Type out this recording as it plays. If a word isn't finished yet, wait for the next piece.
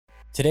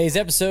Today's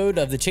episode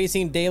of the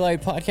Chasing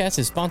Daylight podcast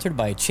is sponsored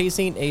by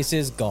Chasing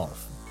Aces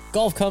Golf.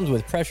 Golf comes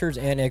with pressures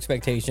and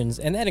expectations,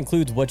 and that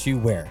includes what you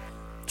wear.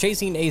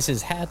 Chasing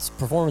Aces hats,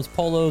 performance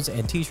polos,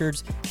 and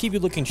t-shirts keep you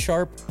looking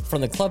sharp from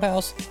the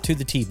clubhouse to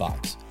the tee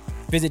box.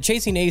 Visit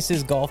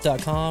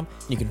ChasingAcesGolf.com.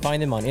 You can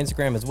find them on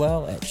Instagram as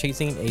well at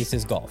Chasing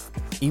Aces Golf.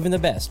 Even the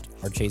best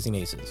are chasing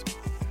aces.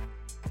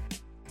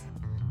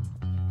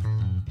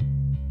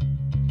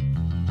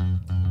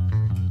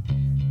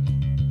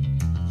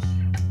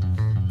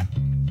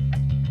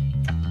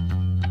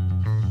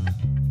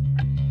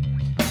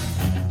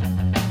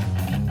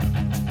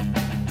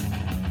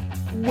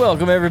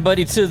 Welcome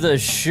everybody to the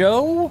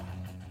show.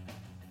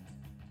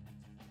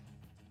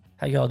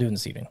 How y'all doing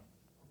this evening?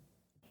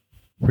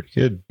 Pretty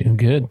good. Doing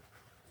good.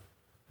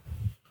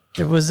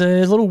 It was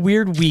a little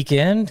weird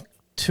weekend.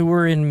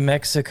 Tour in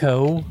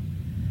Mexico.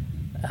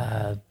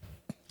 I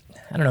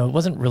don't know. It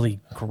wasn't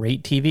really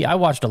great TV. I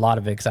watched a lot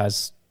of it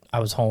because I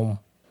was home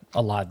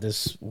a lot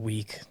this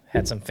week.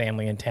 Had some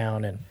family in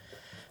town, and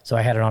so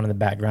I had it on in the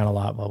background a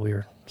lot while we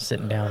were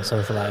sitting down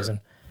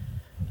socializing.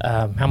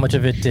 How much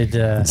of it did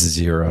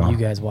Zero. you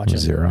guys watch?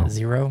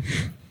 Zero?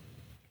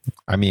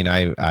 I mean,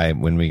 I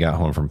when we got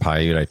home from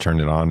Paiute, I turned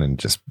it on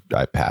and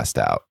I passed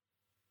out.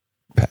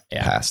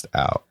 Passed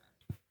out.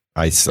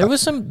 There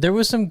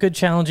was some good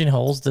challenging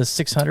holes. The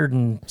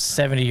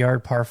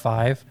 670-yard par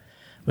 5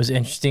 was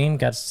interesting.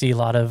 Got to see a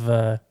lot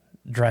of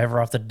driver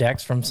off the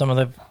decks from some of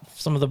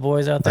the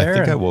boys out there. I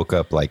think I woke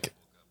up like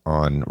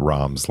on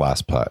Rahm's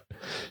last putt,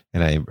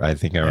 and I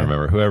think I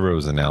remember whoever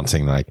was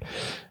announcing like,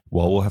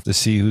 well, we'll have to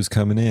see who's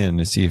coming in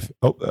and see if,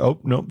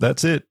 nope,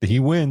 that's it. He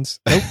wins.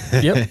 Nope.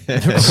 Yep.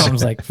 I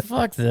was like,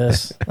 fuck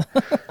this.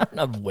 I'm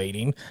not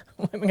waiting.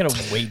 I'm going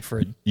to wait for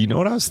it. You know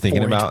what I was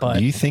thinking about? Putt.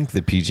 Do you think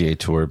the PGA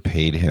Tour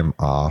paid him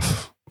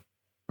off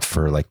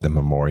for like the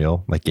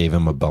memorial, like gave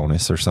him a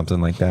bonus or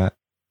something like that?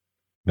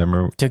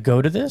 Remember? To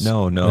go to this?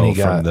 No,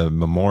 from the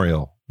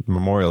memorial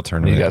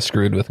tournament. We got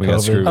screwed with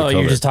COVID. Oh,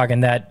 you're just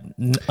talking that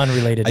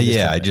unrelated to this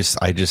yeah, tournament.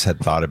 I just had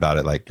thought about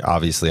it. Like,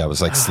 obviously I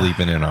was like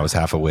sleeping and I was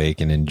half awake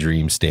and in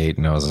dream state.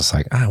 And I was just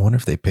like, I wonder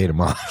if they paid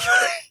him off,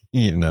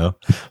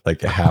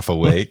 like half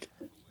awake.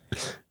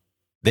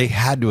 They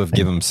had to have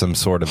given him some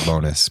sort of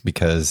bonus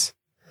because.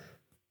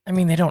 I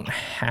mean, they don't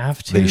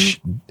have to.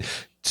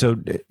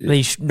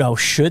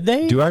 Should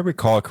they? Do I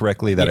recall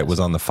correctly that it was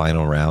on the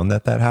final round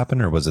that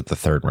happened, or was it the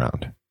third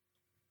round?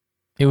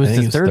 It was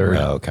the third round.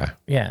 Oh, okay.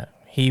 Yeah.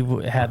 He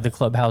had the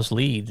clubhouse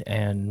lead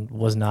and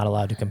was not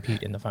allowed to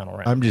compete in the final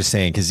round. I'm just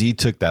saying, because he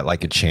took that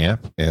like a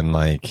champ, and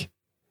like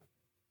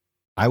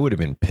I would have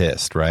been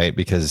pissed, right?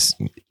 Because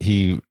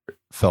he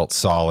felt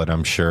solid,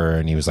 I'm sure,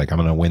 and he was like, I'm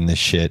going to win this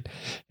shit.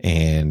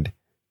 And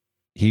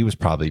he was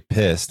probably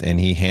pissed, and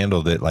he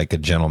handled it like a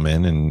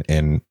gentleman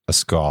and a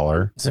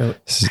scholar. So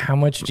how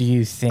much do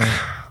you think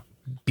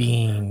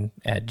being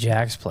at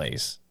Jack's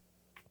place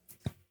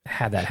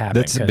had that happen?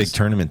 That's a big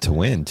tournament to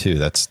win too.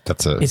 It's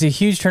a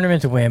huge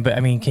tournament to win, but I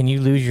mean, can you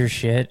lose your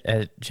shit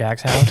at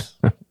Jack's house?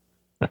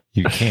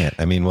 You can't.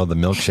 I mean, well, the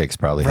milkshakes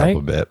probably help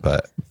a bit,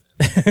 but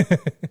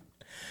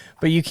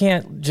but you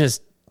can't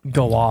just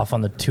go off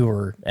on the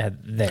tour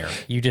there.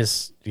 You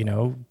just,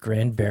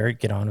 grin, bear it,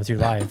 get on with your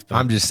life. But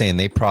I'm just saying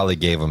they probably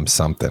gave him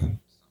something.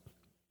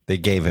 They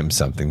gave him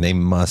something. They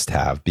must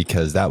have,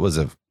 because that was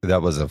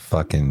a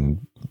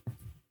fucking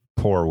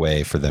poor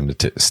way for them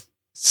to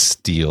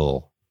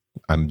steal.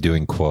 I'm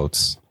doing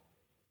quotes.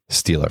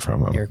 Steal it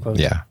from him. Air quotes.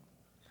 Yeah.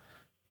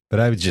 But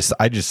I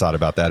just thought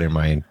about that in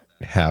my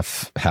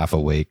half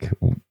awake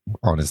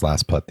on his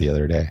last putt the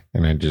other day,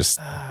 and I just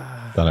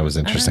thought it was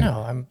interesting. I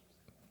don't know.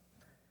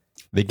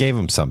 They gave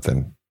him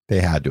something.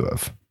 They had to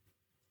have.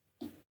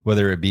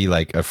 Whether it be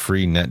like a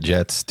free net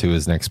jets to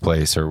his next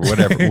place or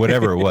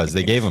whatever it was,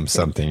 they gave him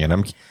something.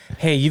 And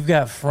hey, you've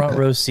got front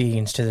row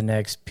seatings to the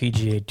next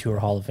PGA Tour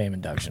Hall of Fame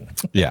induction.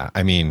 Yeah,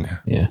 I mean,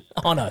 yeah,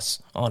 on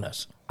us.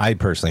 I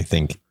personally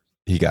think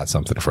he got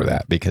something for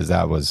that, because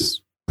that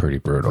was pretty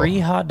brutal. Free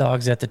hot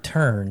dogs at the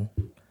turn.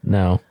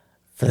 No,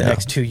 for the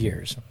next 2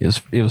 years.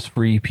 It was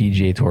free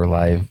PGA Tour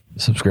Live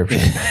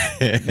subscription.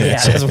 Yeah,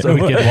 so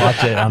we could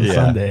watch it on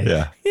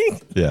Sunday.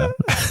 Yeah.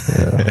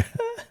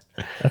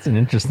 That's an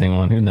interesting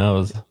one. Who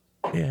knows?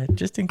 Yeah,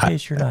 just in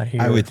case you're not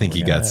here. I would think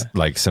he got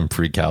like some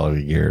free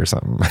calorie gear or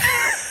something.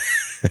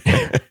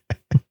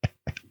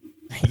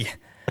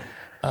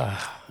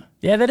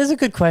 Yeah, that is a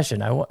good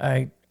question.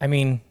 I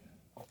mean,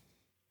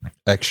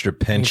 extra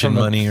pension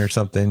money or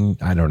something.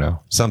 I don't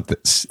know. Something.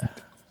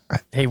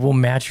 Hey, we'll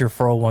match your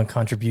 401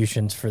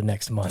 contributions for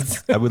next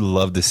month. I would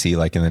love to see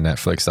like in the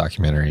Netflix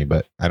documentary,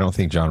 but I don't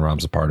think John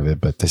Rahm's a part of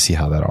it. But to see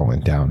how that all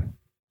went down,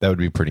 that would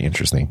be pretty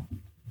interesting.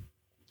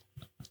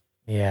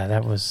 Yeah,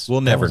 that was.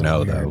 We'll never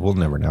know, though. We'll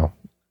never know.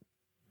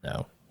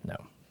 No.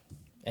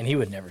 And he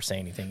would never say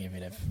anything,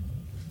 even if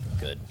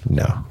good.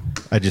 No,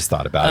 I just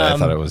thought about it. I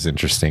thought it was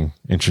interesting.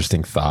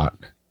 Interesting thought.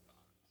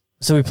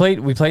 So we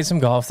played some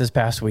golf this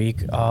past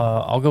week.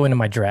 I'll go into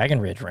my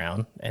DragonRidge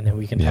round, and then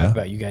we can talk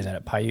about you guys out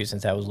at Paiute,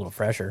 since that was a little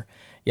fresher.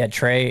 Yeah,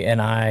 Trey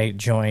and I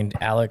joined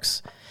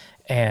Alex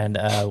and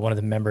one of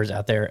the members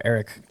out there,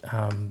 Eric,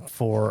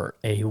 for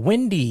a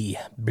windy,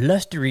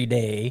 blustery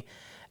day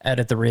out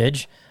at the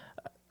Ridge.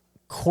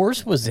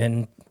 Course was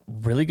in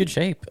really good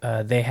shape.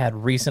 They had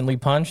recently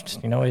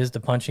punched. It is the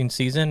punching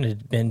season. It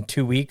had been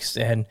 2 weeks,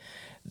 and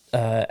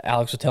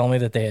Alex was telling me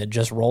that they had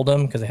just rolled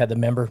them because they had the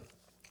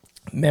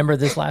member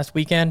this last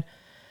weekend.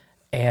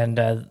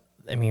 And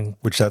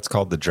which that's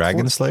called the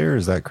Dragon Slayer.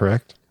 Is that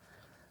correct?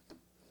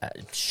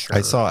 Sure.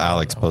 I saw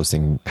Alex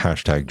posting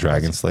hashtag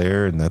Dragon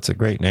Slayer, and that's a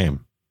great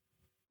name.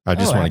 I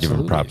just want to give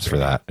him props for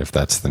that, if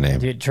that's the name.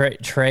 Dude,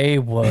 Trey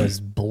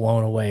was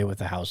blown away with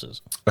the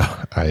houses.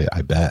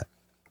 I bet.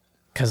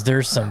 Because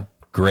there's some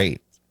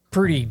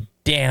pretty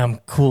damn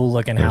cool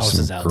looking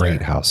houses out there.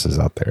 Great houses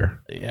out there.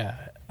 Yeah.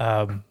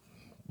 I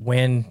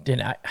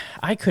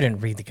couldn't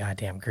read the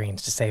goddamn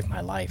greens to save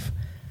my life.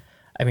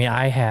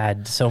 I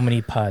had so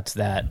many putts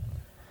that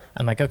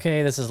I'm like,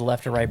 okay, this is a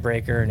left or right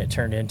breaker, and it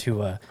turned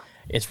into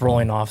it's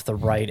rolling off the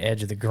right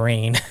edge of the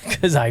green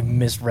because I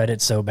misread it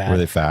so bad. Were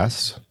they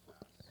fast?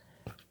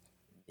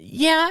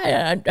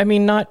 Yeah,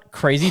 not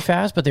crazy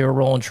fast, but they were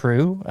rolling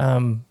true.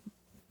 About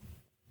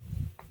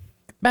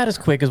as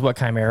quick as what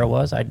Chimera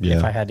was,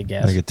 if I had to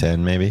guess. Like a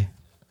 10, maybe?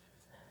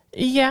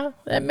 Yeah,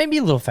 maybe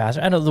a little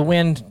faster. I know the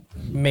wind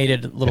made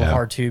it a little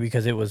hard, too,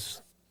 because it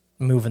was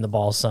moving the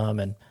ball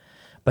some.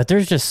 But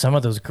there's just some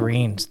of those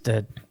greens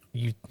that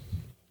you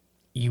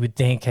would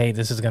think, hey,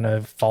 this is going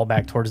to fall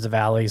back towards the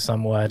valley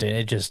somewhat, and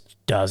it just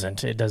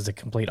doesn't. It does the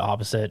complete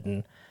opposite.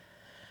 And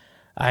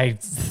I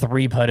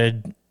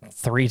 3-putted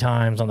 3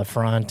 times on the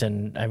front,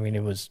 and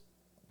it was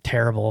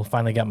terrible.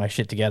 Finally got my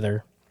shit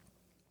together.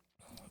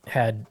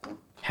 Had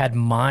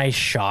my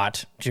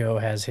shot. Joe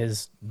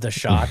has the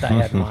shot. I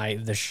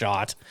had the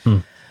shot.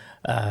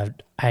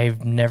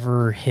 I've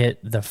never hit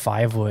the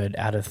 5-wood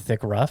out of thick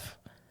rough.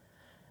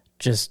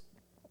 Just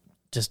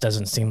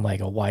doesn't seem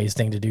like a wise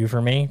thing to do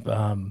for me.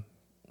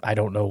 I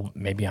don't know.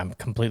 Maybe I'm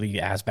completely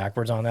ass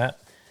backwards on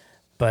that.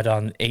 But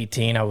on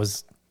 18, I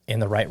was in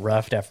the right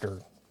rough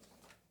after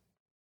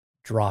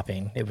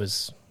dropping. It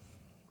was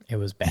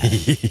bad.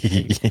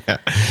 Yeah.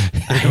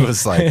 It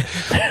was like,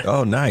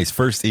 oh, nice.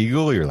 First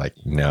eagle. You're like,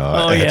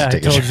 no. I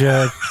told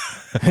you.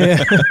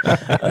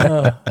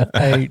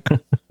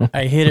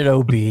 I hit it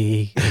OB.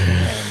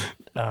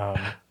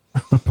 And,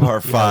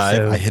 Par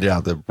 5. I hit it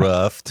out the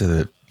rough to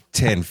the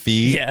 10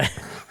 feet. Yeah.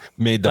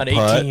 Made the About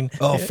putt. 18.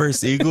 Oh,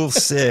 first eagle.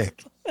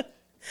 Sick.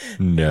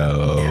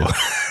 No.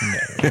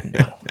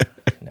 But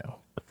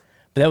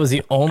that was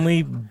the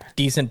only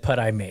decent putt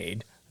I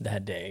made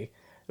that day.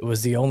 It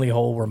was the only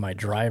hole where my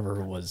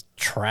driver was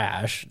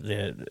trash.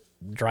 The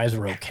drives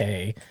were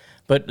okay.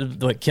 But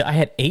I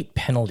had 8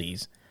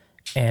 penalties,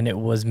 and it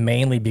was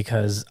mainly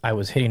because I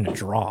was hitting a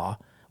draw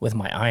with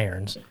my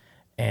irons,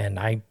 and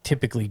I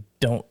typically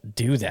don't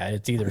do that.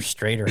 It's either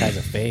straight or has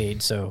a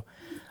fade. So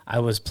I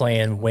was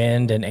playing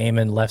wind and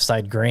aiming left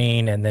side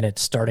green, and then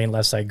it's starting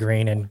left side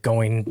green and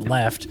going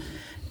left.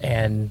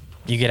 And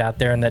you get out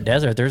there in that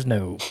desert, there's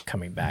no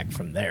coming back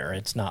from there.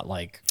 It's not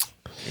like,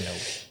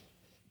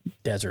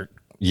 desert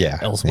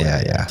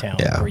elsewhere in town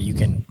where you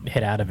can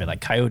hit out of it.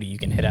 Like Coyote, you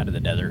can hit out of the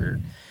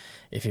desert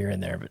if you're in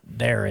there. But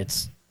there,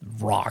 it's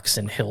rocks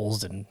and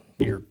hills, and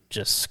you're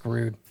just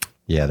screwed.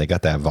 Yeah, they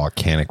got that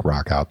volcanic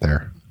rock out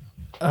there.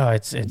 Oh,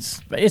 it's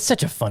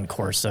such a fun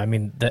course. So,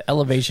 the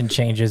elevation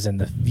changes and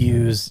the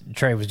views.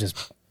 Trey was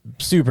just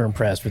super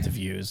impressed with the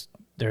views.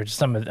 There's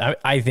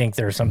I think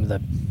there's some of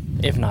the,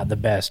 if not the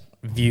best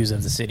views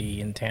of the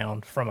city in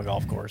town from a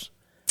golf course.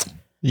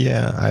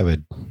 Yeah, I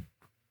would.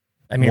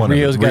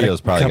 Rio's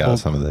probably got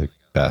some of the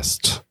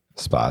best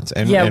spots,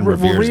 and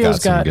Revere's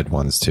got some good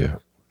ones too.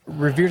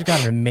 Revere's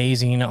got an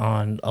amazing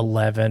on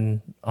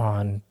 11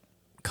 on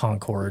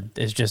Concord.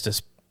 It's just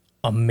this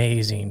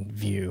amazing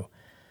view.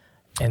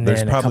 And there's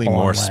then probably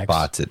more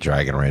spots at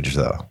DragonRidge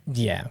though.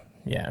 Yeah.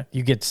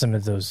 You get some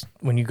of those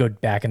when you go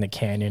back in the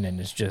canyon, and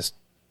it's just,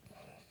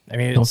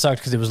 it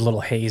sucked because it was a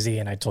little hazy.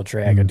 And I told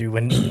Trey, I go, dude,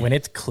 when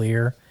it's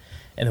clear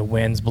and the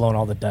wind's blowing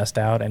all the dust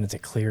out and it's a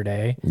clear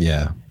day.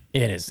 Yeah.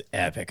 It is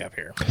epic up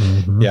here.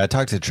 Mm-hmm. Yeah, I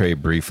talked to Trey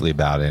briefly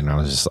about it, and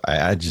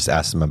I just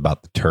asked him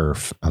about the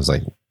turf. I was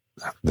like,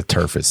 the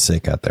turf is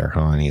sick out there,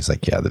 huh? And he's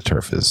like, yeah, the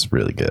turf is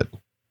really good.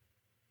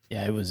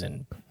 Yeah, it was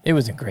in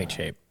great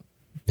shape.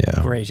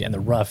 Yeah. Great, and the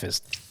rough is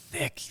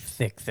thick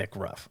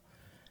rough.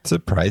 It's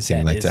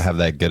surprising, to have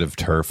that good of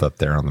turf up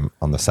there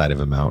on the side of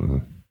a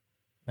mountain.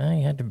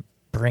 You had to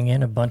bring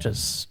in a bunch of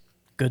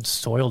good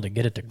soil to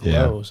get it to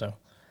grow. Yeah. So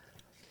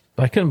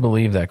I couldn't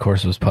believe that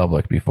course was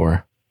public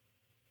before.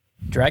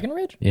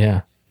 DragonRidge?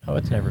 Yeah. Oh,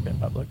 it's never been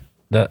public.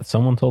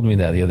 Someone told me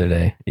that the other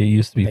day. It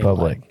used to be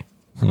public.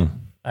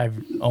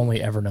 I've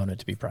only ever known it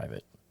to be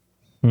private.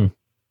 I'll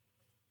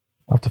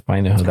have to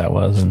find out who that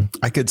was. And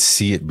I could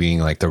see it being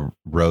like the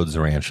Rhodes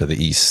Ranch of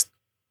the East,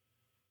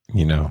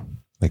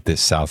 like this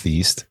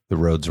Southeast, the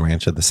Rhodes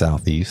Ranch of the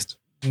Southeast.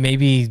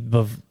 Maybe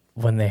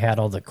when they had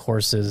all the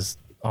courses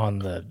on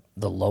the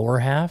lower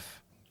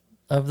half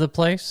of the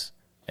place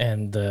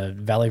and the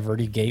Valley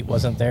Verde gate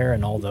wasn't there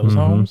and all those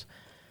homes.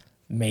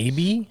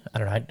 Maybe. I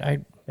don't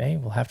know. Hey,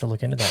 we'll have to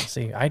look into that and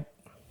see.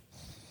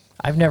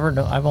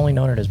 I've only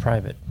known it as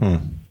private.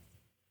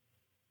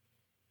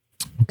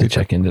 To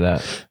check into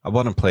that. I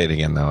want to play it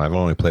again though. I've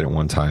only played it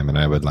one time, and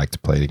I would like to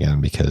play it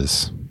again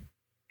because,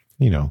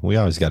 we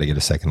always got to get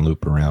a second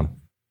loop around.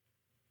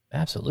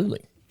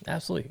 Absolutely.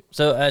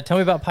 So tell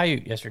me about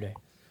Paiute yesterday.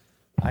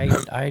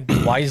 I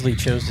wisely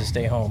chose to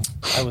stay home.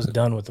 I was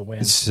done with the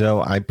wind.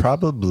 So I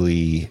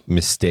probably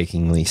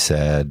mistakenly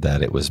said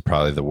that it was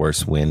probably the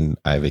worst wind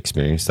I've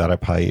experienced out of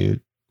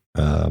Paiute.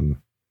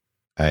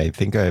 I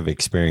think I've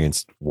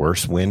experienced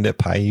worse wind at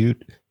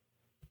Paiute,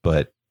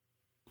 but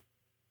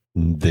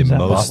the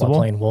most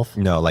Plain Wolf.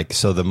 No,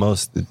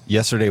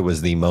 yesterday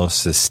was the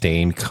most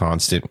sustained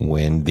constant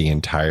wind the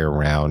entire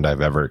round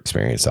I've ever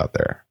experienced out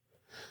there.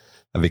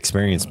 I've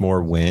experienced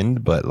more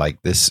wind, but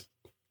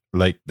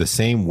the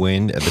same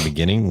wind at the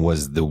beginning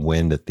was the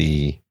wind at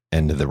the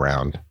end of the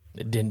round.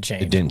 It didn't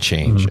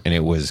change. And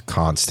it was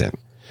constant.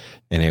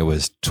 And it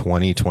was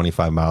 20,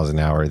 25 miles an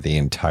hour the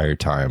entire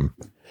time.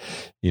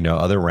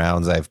 Other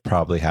rounds I've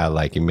probably had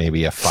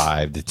maybe a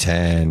 5 to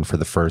 10 for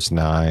the first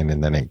 9,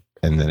 and then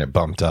it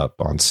bumped up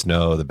on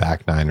snow, the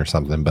back 9 or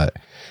something, but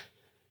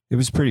it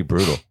was pretty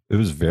brutal. It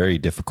was very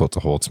difficult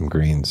to hold some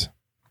greens.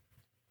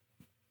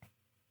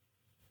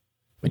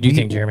 What do you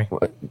think, Jeremy?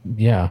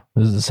 Yeah, it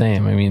was the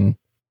same. I mean,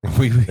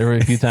 there were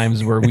a few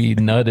times where we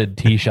nutted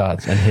tee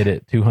shots and hit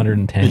it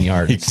 210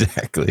 yards.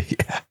 Exactly.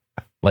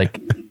 Yeah.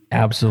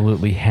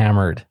 Absolutely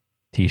hammered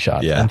tee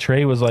shots. Yeah. And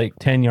Trey was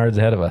 10 yards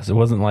ahead of us. It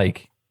wasn't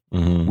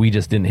we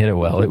just didn't hit it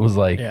well. It was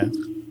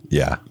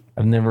yeah.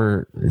 and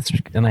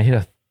I hit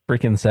a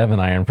freaking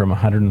 7-iron from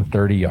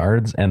 130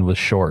 yards and was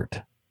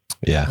short.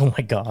 Yeah. Oh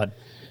my God.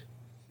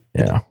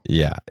 Yeah.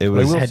 Yeah. It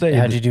was.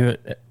 How'd you do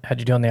it? How'd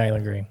you do on the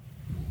island green?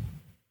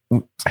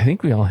 I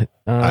think we all hit.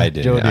 I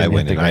did. Joe I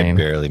went hit and the I green.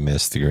 barely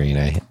missed the green.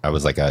 I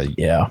was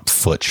a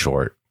foot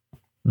short.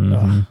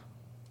 Mm-hmm.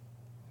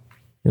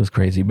 It was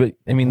crazy. But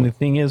I mean, the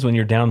thing is, when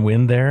you're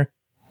downwind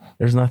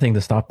there's nothing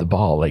to stop the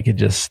ball. It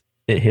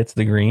hits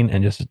the green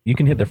and you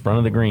can hit the front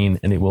of the green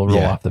and it will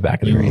roll off the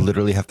back of the green. You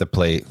literally have to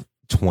play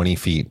 20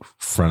 feet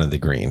front of the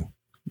green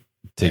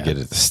to get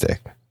it to stick.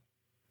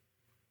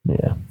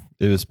 Yeah.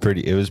 It was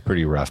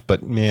pretty rough,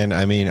 but man,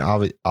 I mean,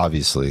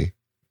 obviously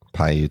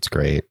Paiute's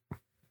great.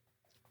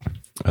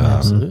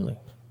 Absolutely.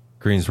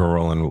 Greens were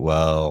rolling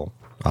well,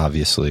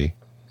 obviously,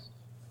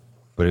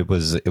 but it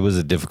was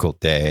a difficult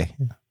day.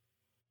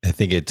 I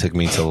think it took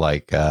me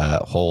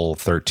to hole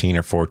 13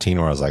 or 14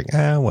 where I was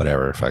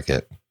whatever, fuck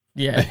it.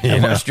 Yeah, I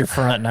watched your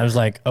front and I was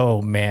like,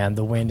 oh man,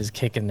 the wind is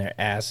kicking their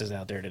asses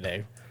out there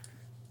today.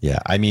 Yeah,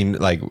 I mean,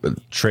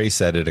 Trey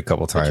said it a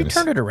couple times. But you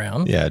turned it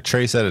around. Yeah,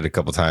 Trey said it a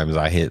couple times.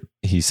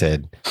 He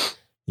said,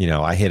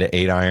 I hit an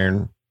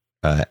 8-iron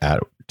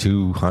at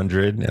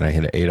 200 and I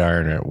hit an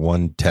 8-iron at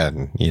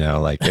 110.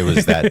 It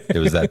was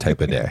that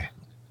type of day.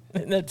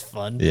 That's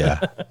fun. Yeah.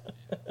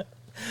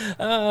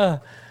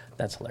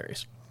 That's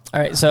hilarious. All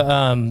right,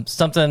 so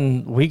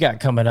something we got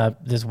coming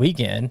up this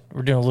weekend.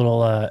 We're doing a little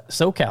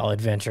SoCal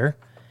adventure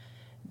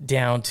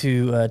down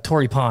to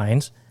Torrey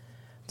Pines.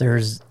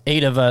 There's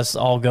 8 of us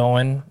all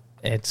going.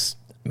 I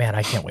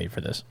can't wait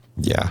for this.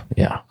 Yeah.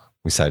 Yeah.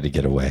 We decided to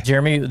get away.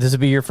 Jeremy, this will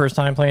be your first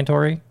time playing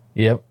Torrey?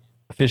 Yep.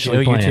 Officially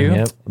Joe, you playing. too?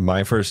 Yep.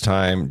 My first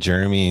time,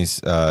 Jeremy's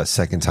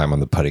second time on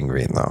the putting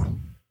green, though.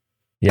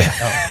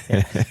 Yeah.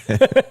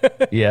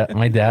 Yeah.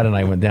 My dad and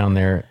I went down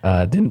there.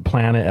 Didn't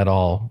plan it at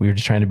all. We were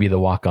just trying to be the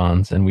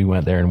walk-ons, and we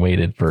went there and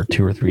waited for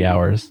 2 or 3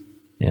 hours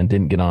and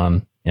didn't get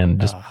on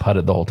and just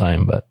putted the whole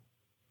time. But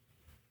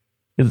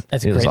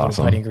that's it a was great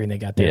awesome. putting green they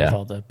got there Yeah. with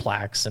all the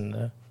plaques and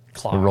the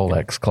clock. The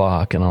Rolex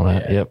clock and all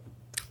that. Yeah. Yep.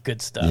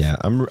 Good stuff. Yeah,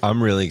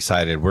 I'm really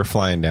excited. We're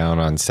flying down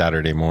on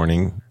Saturday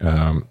morning.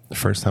 The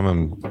first time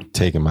I'm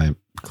taking my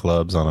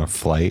clubs on a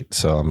flight,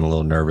 so I'm a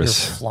little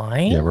nervous. You're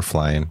flying? Yeah, we're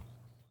flying.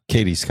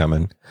 Katie's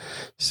coming.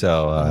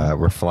 So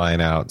we're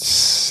flying out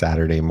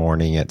Saturday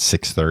morning at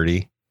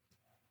 6:30.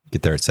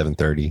 Get there at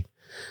 7:30.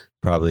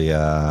 Probably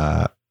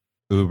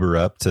Uber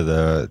up to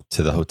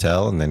the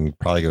hotel and then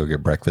probably go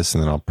get breakfast,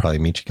 and then I'll probably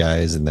meet you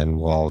guys, and then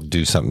we'll all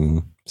do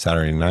something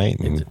Saturday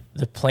night. And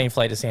The plane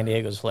flight to San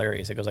Diego is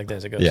hilarious. It goes like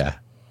this. It goes. yeah.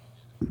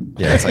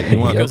 Yeah, it's like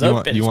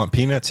you want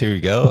peanuts? Here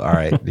you go. All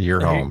right, you're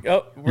home.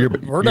 Oh, we're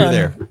You're done.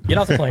 there. Get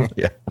off the plane.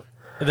 Yeah.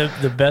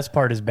 The best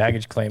part is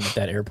baggage claim at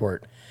that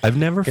airport. I've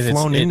never 'Cause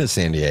flown into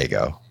San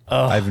Diego.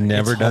 Oh, I've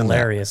never it's done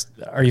hilarious.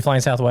 Are you flying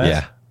Southwest?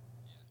 that.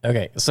 Yeah.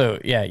 Okay, so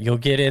yeah, you'll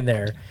get in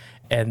there,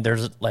 and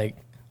there's like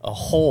a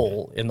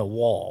hole in the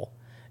wall,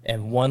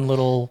 and one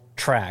little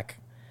track,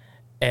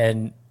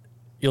 and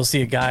you'll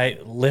see a guy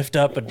lift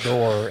up a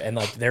door, and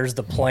like there's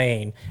the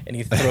plane, and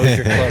he throws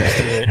your clubs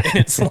through it, and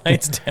it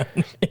slides down.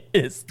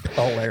 It's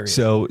hilarious.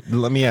 So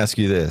let me ask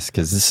you this,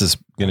 because this is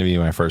going to be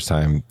my first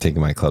time taking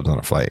my clubs on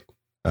a flight.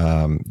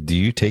 Do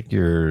you take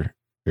your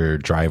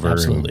driver?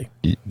 Absolutely.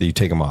 Do you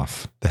take them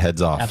off? The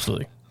heads off?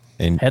 Absolutely.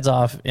 And Heads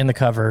off in the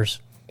covers.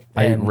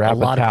 I And wrap a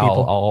lot a of towel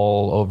people,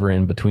 all over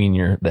in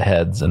between the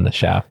heads and the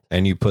shaft.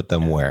 and you put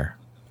them where?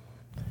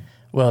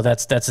 well,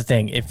 that's the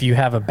thing. If you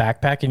have a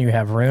backpack and you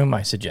have room,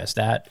 I suggest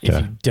that. If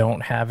Okay. you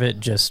don't have it,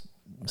 just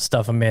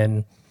stuff them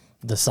in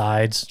the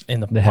sides in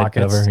the The head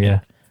pockets. cover, yeah.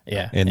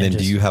 Yeah. And then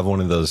do you have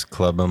one of those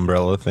club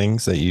umbrella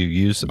things that you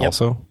use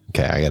also?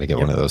 Okay, I got to get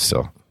one of those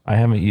still. I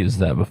haven't used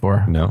that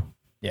before. No.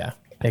 Yeah.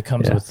 It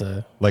comes with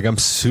the Like I'm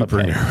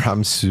super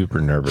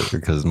nervous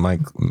because my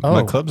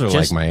clubs are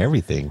like my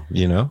everything,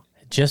 you know?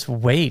 just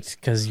wait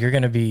because you're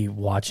going to be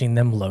watching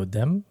them load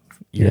them.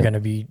 You're going to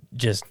be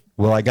just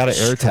Well, I got an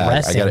air tag. I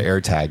got stressing. an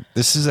air tag.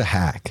 This is a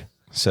hack.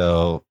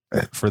 So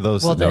for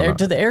those well, that don't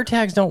know, the air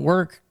tags don't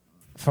work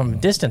from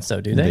distance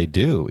though, do they? they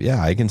do.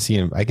 Yeah, I can see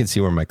them. I can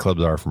see where my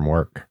clubs are from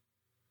work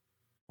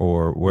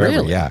or wherever.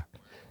 Really? Yeah.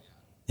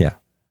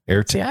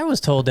 Air See, tag. I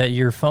was told that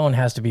your phone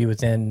has to be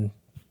within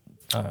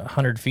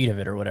 100 feet of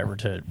it or whatever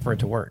for it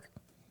to work.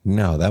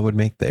 No, that would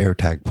make the air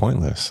tag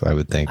pointless, I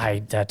would think.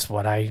 That's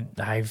what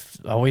I've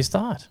always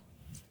thought.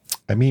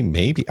 I mean,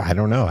 maybe. I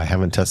don't know. I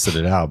haven't tested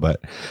it out,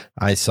 but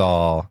I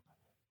saw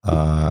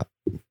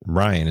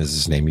Ryan is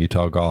his name,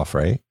 Utah Golf,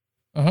 right?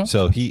 Mhm.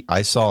 So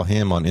I saw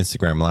him on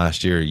Instagram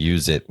last year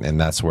use it, and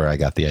that's where I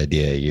got the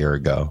idea a year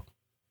ago.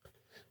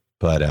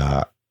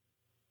 But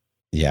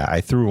yeah,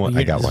 I threw one.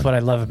 I got This one. is what I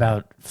love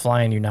about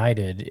Flying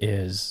United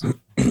is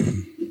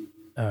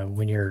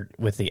when you're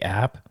with the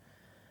app,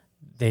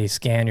 they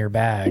scan your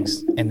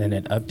bags and then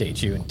it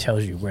updates you and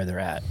tells you where they're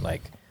at.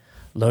 Like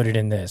loaded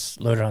in this,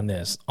 loaded on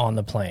this, on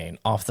the plane,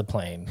 off the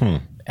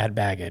plane, at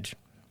baggage.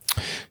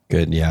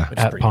 Good, yeah. Which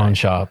is At pretty pawn nice.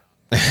 shop.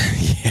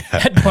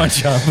 At pawn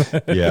shop.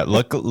 Yeah,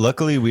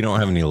 luckily we don't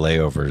have any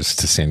layovers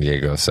to San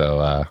Diego,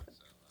 so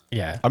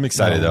Yeah. I'm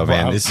excited though,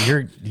 man.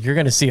 You're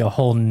going to see a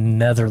whole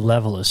nother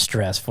level of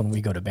stress when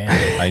we go to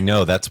Bandit. I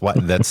know that's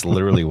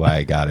literally why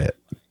I got it.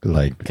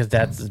 Like, Because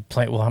that's the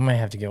plane. Well, I might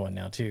have to get one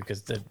now too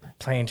because the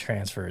plane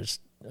transfers.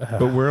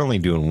 but we're only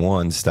doing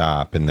one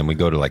stop, and then we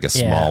go to like a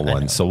small I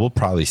one, know. so we'll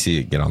probably see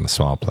it get on the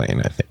small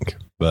plane, I think.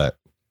 But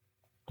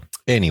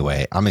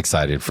anyway, I'm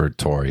excited for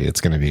Torrey. It's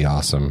going to be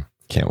awesome.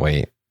 Can't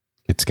wait.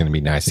 It's going to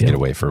be nice to get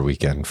away for a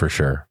weekend for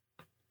sure.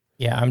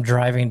 Yeah, I'm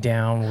driving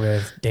down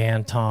with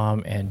Dan,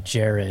 Tom, and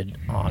Jared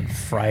on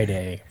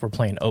Friday. We're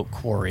playing Oak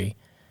Quarry.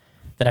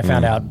 Then I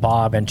found out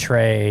Bob and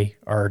Trey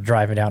are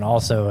driving down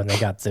also, and they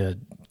got the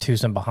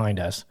twosome behind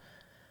us.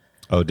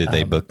 Oh, did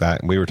they book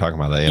that? We were talking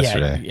about that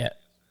yesterday. Yeah.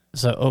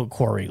 So Oak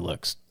Quarry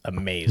looks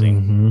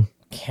amazing.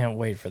 Can't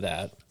wait for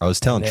that. I was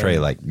telling Trey,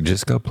 like,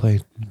 just go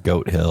play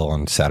Goat Hill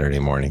on Saturday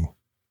morning.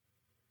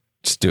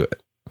 Just do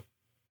it.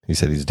 He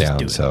said he's down,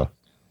 do it. so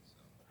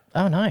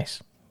Oh,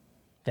 nice.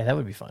 Yeah, that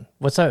would be fun.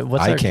 What's our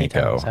I tee can't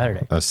time go. on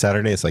Saturday?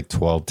 Saturday it's like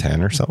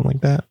 12:10 or something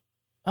like that.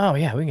 Oh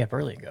yeah, we can get up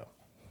early and go.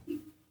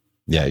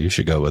 Yeah, you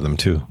should go with them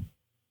too.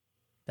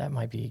 That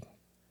might be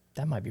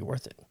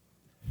worth it.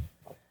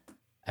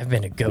 I've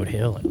been to Goat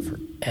Hill in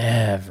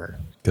forever.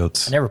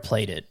 Goats. I never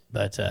played it,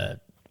 but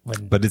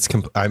But it's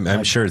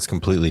I'm sure it's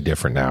completely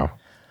different now.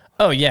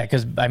 oh yeah,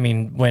 because I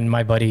mean, when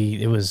my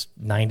buddy, it was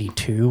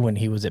 92 when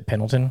he was at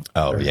Pendleton.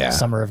 Oh, or yeah.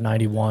 summer of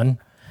 91,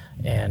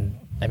 and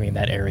I mean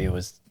that area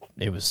was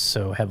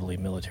so heavily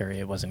military.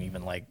 It wasn't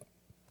even like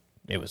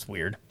it was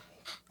weird.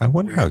 I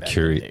wonder how back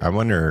in the day. I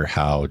wonder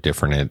how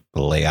different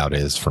the layout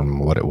is from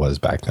what it was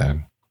back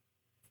then.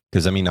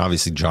 Because I mean,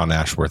 obviously John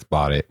Ashworth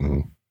bought it,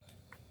 and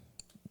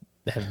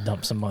They have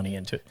dumped some money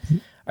into it.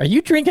 Are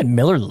you drinking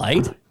Miller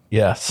Lite?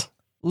 Yes.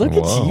 Look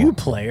Whoa. at you,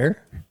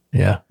 player.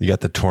 Yeah. you got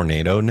the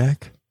tornado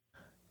neck.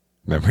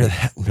 Remember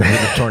that? Remember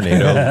the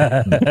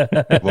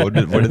tornado?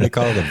 what did they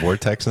call it? The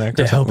vortex neck or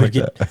To help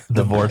something it like get that?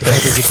 The help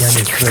vortex. it get down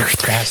your throat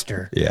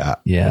faster. Yeah,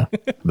 Yeah.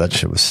 that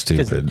shit was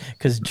stupid.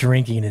 Because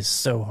drinking is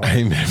so hard.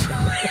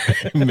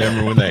 I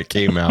remember when that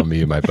came out, me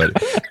and my buddy.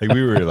 Like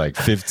we were like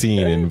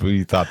 15 and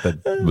we thought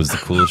that was the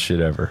coolest shit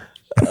ever.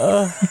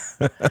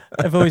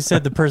 I've always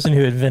said the person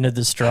who invented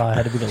the straw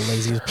had to be the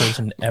laziest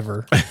person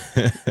ever.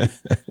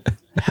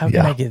 How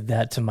can I get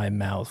that to my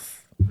mouth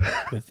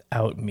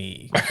without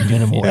me?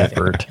 Minimal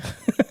effort.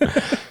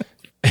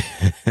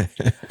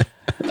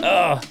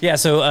 Yeah,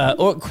 so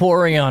Oak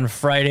Quarry on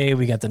Friday.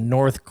 We got the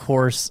North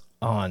Course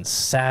on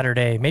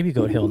Saturday. Maybe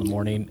Goat Hill in the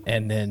morning.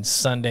 And then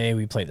Sunday,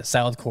 we play the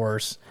South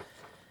Course.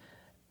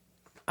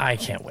 I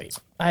can't wait.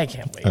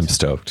 I'm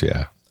stoked.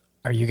 Yeah,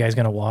 Are you guys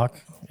going to walk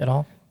at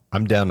all?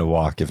 I'm down to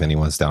walk if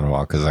anyone's down to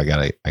walk because I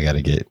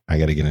gotta get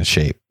in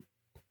shape.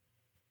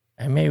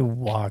 I may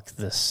walk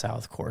the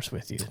South Course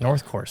with you. The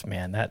North Course,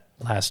 man, that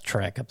last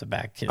trek up the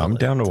back hill. I'm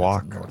down to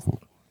walk.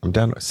 I'm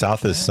down.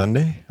 South is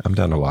Sunday. I'm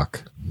down to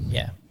walk.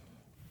 Yeah.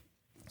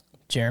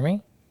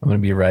 Jeremy? I'm going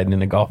to be riding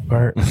in a golf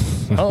cart.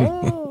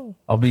 Oh,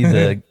 I'll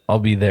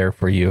be there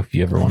for you if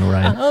you ever want to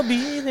ride. I'll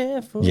be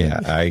there for you. Yeah,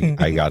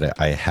 I got it.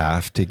 I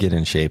have to get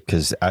in shape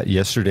because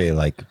yesterday,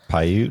 like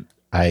Paiute,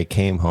 I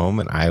came home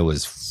and I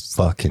was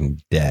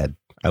fucking dead.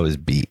 I was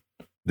beat.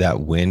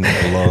 That wind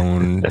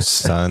blown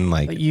sun,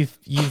 like But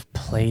you've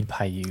played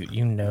Paiute.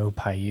 You know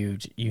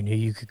Paiute. You knew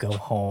you could go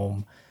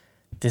home.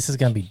 This is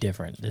going to be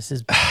different. This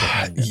is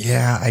different.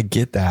 yeah, I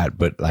get that,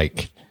 but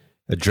like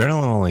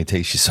adrenaline only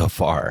takes you so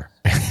far.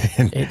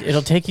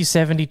 It'll take you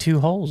 72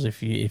 holes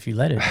if you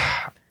let it.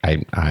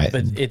 I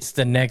But it's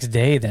the next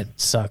day that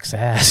sucks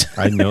ass.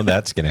 I know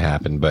that's gonna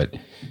happen, but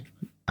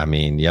I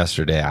mean,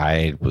 yesterday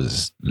I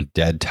was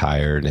dead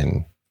tired,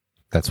 and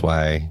that's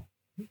why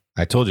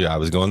I told you I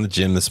was going to the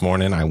gym this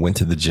morning. I went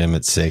to the gym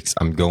at 6.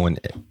 I'm going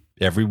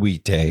every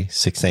weekday,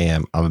 6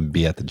 a.m. I'm going to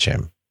be at the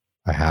gym.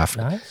 I have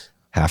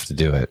to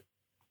do it.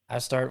 I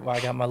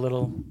got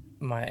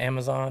my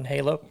Amazon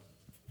Halo.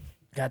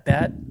 Got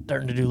that.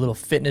 Starting to do a little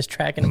fitness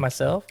tracking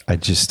myself. I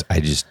just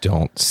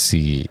don't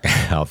see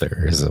how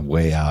there is a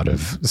way out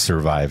of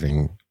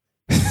surviving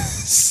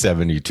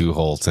 72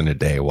 holes in a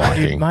day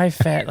walking. Dude,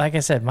 like I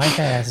said, my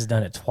fat ass has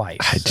done it twice.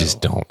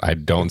 I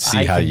don't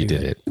see how you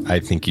did it. I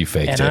think you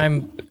faked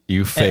it.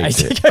 You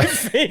faked it. I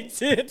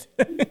faked it.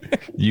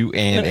 You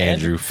and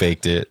Andrew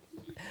faked it.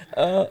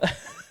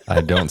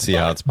 I don't see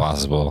how it's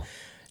possible.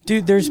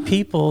 Dude, there's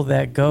people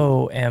that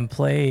go and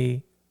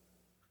play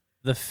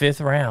the 5th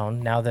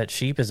round now that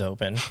Sheep is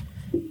open,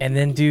 and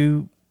then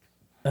do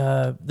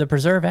the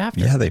preserve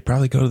after. Yeah, they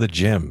probably go to the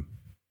gym.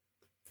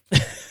 The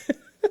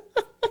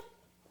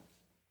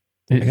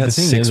thing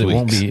is,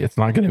 it's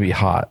not going to be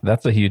hot.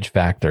 That's a huge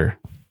factor.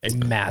 A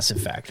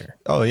massive factor.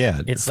 Oh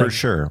yeah, it's for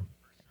sure.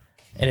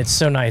 And it's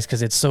so nice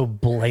because it's so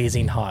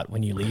blazing hot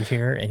when you leave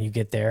here and you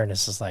get there and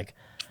it's just like.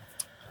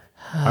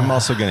 I'm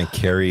also going to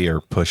carry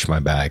or push my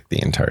bag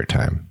the entire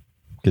time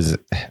because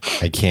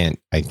I can't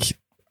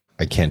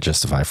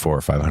justify $400 or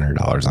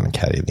 $500 on a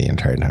caddy the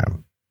entire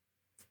time.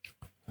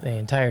 The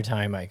entire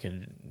time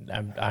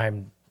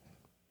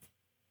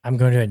I'm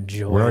going to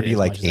enjoy. We're already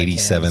like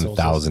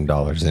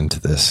 $87,000 into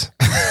this.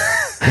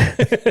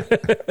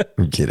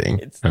 I'm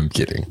kidding. I'm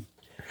kidding.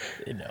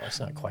 No, it's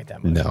not quite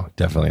that much. No,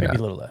 definitely Maybe not.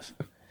 a little less.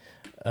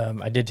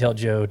 I did tell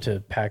Joe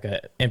to pack an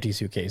empty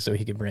suitcase so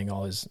he could bring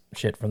all his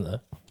shit from the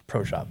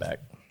pro shop back.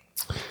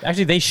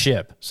 Actually, they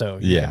ship. So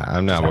yeah,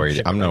 I'm not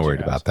worried. I'm not worried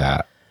about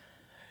that.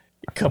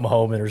 You come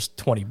home and there's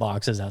 20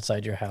 boxes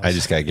outside your house. I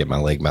just got to get my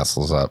leg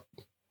muscles up.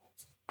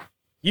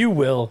 You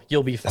will.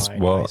 You'll be fine.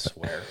 Well, I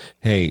swear.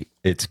 Hey,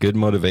 it's good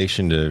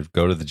motivation to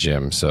go to the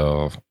gym.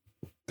 So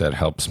that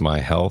helps my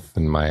health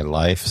and my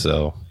life.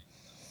 So,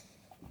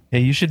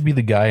 hey, you should be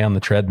the guy on the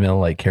treadmill,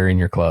 like carrying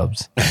your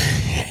clubs.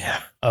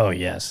 Yeah. Oh,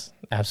 yes.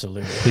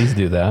 Absolutely. Please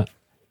do that.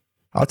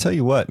 I'll tell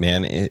you what,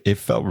 man, it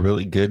felt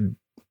really good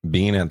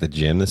being at the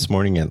gym this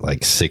morning at like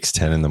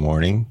 6:10 in the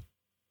morning.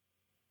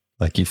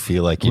 Like you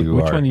feel like you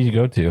Which one did you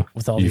go to?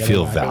 You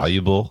feel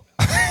valuable,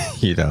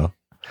 you know.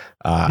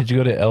 Did you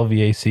go to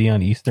LVAC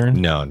on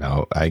Eastern?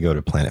 No. I go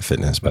to Planet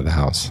Fitness by the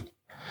house.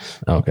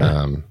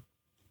 Okay.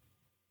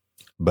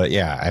 But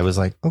yeah, I was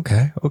like,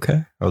 okay.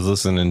 I was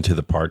listening to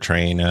the Par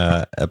Train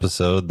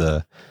episode,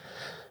 the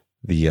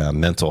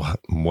mental,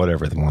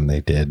 whatever the one they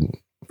did.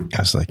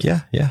 I was like,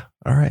 yeah,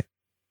 all right.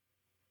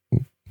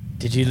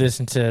 Did you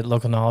listen to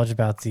Local Knowledge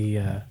about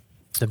the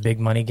big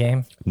money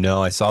game?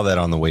 No, I saw that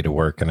on the way to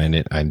work, and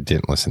I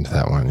didn't listen to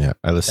that one yet.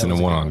 I listened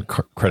to one on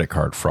credit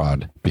card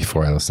fraud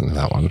before I listened to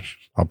that one.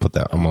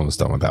 I'm almost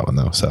done with that one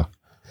though.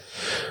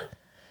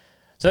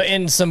 So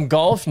in some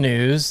golf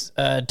news,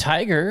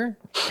 Tiger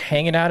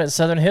hanging out at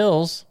Southern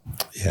Hills,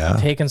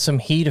 taking some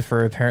heat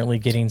for apparently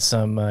getting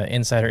some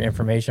insider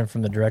information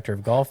from the director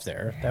of golf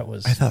there. I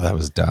thought that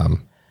was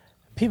dumb.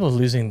 People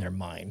losing their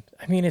mind.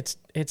 I mean,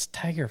 it's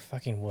Tiger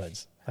fucking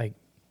Woods. Like,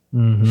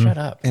 shut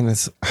up. And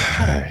it's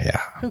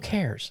yeah. Who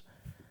cares?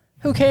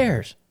 Who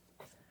cares?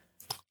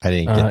 I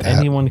didn't get that.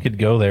 Anyone could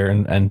go there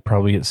and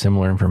probably get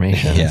similar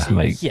information. Yeah.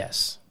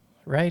 Yes.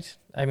 Right?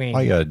 I mean,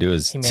 all you got to do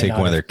is take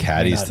one of their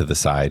caddies to the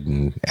side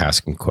and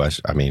ask them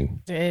questions. I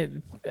mean,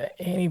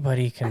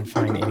 anybody can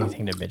find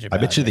anything to bitch about.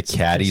 I bet you the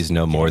caddies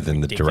know more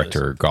than the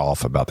director of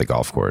golf about the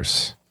golf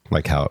course,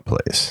 like how it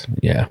plays.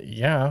 Yeah.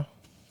 Is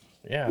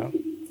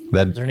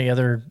there any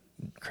other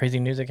crazy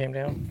news that came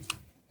down?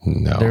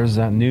 No. There's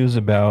that news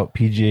about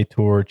PGA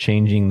Tour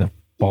changing the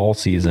fall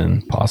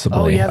season, possibly.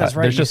 Oh, yeah, that's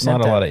right. There's just not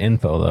a lot of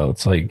info, though.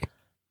 It's like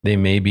they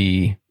may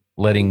be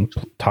letting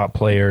top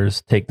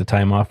players take the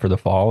time off for the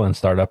fall and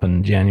start up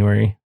in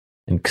January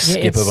and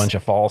skip a bunch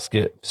of fall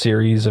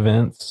series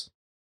events.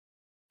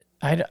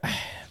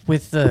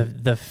 With the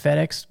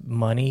FedEx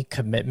money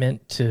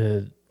commitment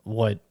to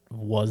what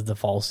was the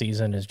fall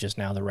season is just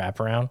now the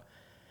wraparound.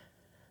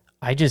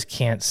 I just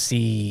can't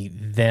see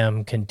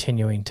them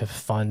continuing to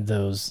fund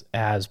those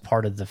as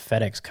part of the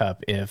FedEx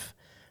Cup if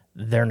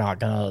they're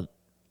gonna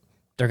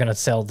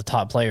sell the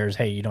top players,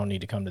 hey, you don't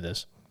need to come to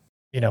this.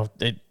 You know,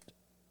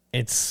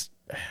 it's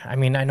I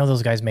mean, I know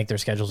those guys make their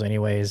schedules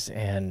anyways,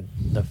 and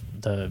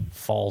the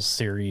fall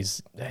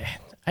series,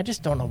 I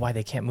just don't know why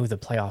they can't move the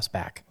playoffs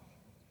back.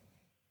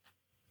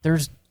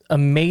 There's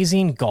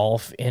amazing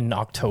golf in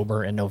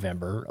October and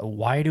November.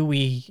 Why do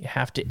we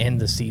have to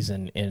end the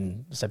season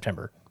in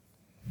September?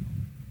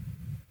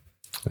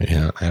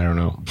 Yeah, I don't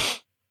know.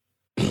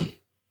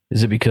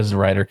 Is it because the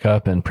Ryder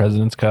Cup and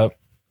President's Cup?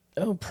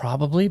 Oh,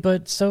 probably,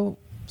 but so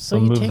you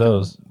move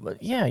those.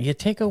 You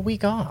take a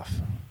week off.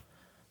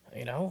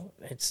 You know,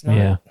 it's not.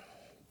 Yeah,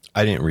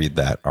 I didn't read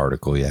that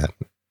article yet.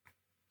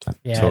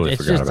 Yeah, totally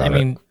forgot about it. I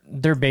mean,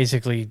 they're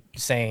basically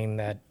saying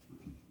that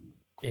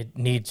it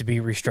needs to be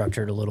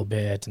restructured a little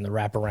bit, and the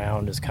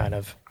wraparound is kind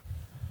of.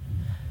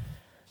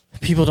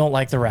 People don't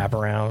like the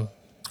wraparound.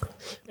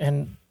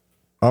 And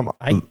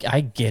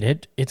I get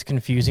it. It's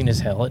confusing as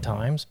hell at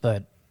times,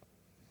 but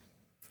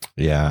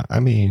yeah, I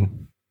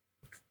mean,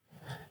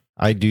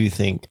 I do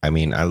think, I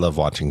love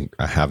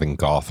having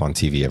golf on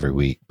TV every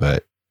week,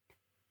 but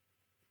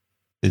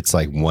it's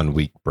like 1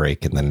 week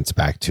break and then it's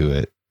back to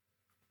it.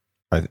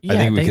 I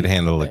think we could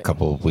handle a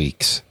couple of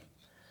weeks.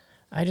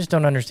 I just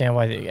don't understand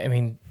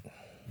why.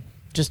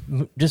 Just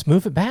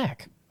move it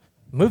back.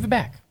 Move it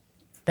back.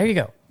 There you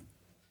go.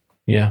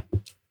 Yeah.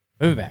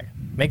 Move it back.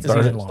 Make the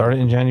season long. Start it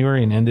in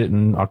January and end it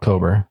in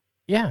October.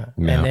 Yeah.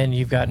 And then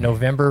you've got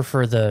November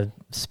for the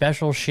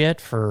special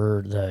shit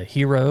for the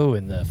hero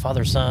and the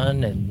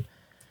father-son. And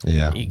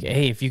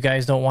hey, if you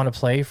guys don't want to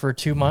play for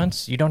 2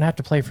 months, you don't have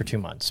to play for 2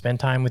 months. Spend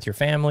time with your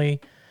family,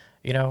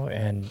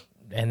 and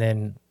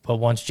then, but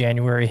once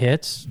January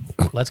hits,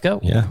 let's go.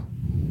 Yeah.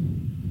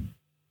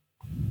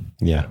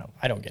 Yeah.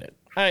 I don't get it.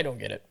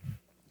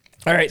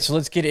 All right. So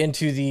let's get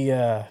into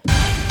the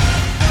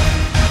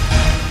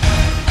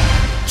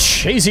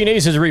Chasing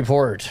Aces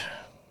report.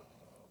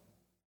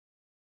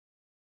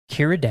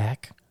 Kira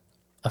Dak,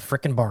 a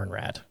frickin' barn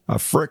rat.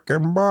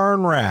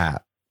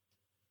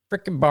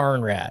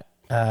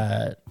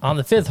 On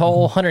the fifth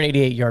hole,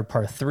 188-yard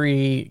par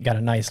 3, got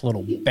a nice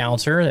little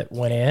bouncer that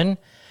went in.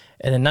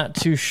 And then not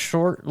too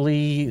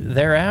shortly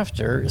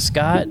thereafter,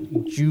 Scott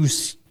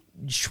Gachewski.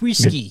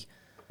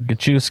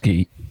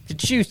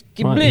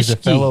 He's a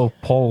fellow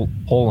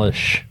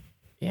Polish.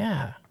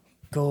 Yeah.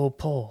 Go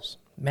Poles.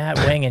 Matt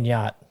Wang and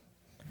Yacht.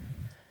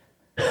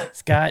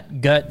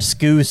 Scott Gut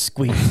Scoo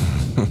Squeak.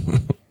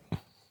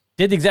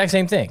 Did the exact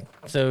same thing.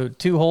 So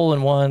 2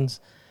 hole-in-ones.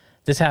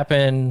 This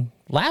happened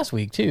last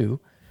week, too,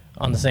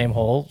 on the same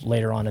hole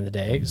later on in the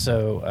day.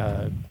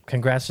 So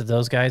congrats to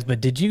those guys.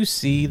 But did you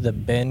see the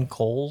Ben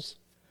Coles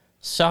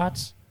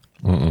shots?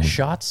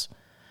 Shots?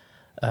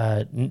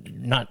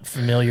 Not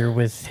familiar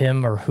with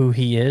him or who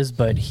he is,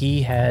 but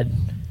he had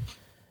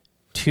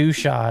 2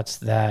 shots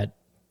that,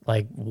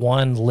 like,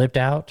 one lipped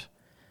out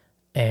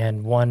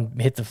and one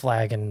hit the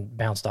flag and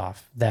bounced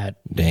off. That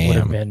would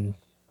have been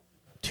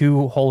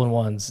 2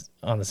 hole-in-ones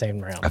on the same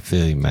round. I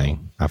feel you,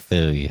 man. I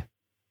feel you,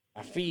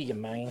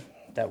 man.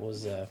 That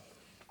was well,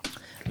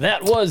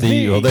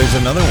 there's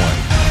another one.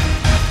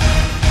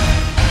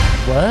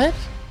 What?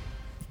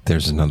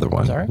 There's another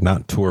one. Sorry?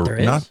 Not tour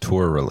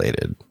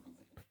related.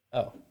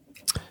 Oh.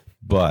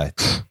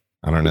 But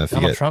I don't know if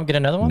Donald Trump get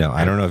another one? No,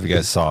 I don't know if you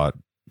guys saw it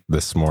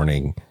this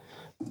morning,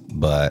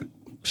 but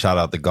shout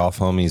out the golf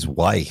homie's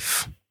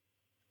wife.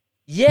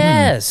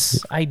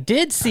 Yes, I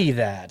did see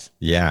that.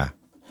 Yeah.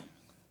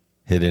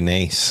 Hit an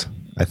ace.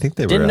 I think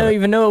they didn't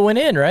even know it went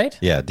in, right?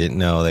 Yeah, didn't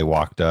know. They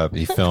walked up.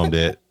 He filmed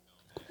it.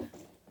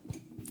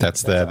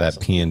 That's awesome. That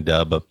P and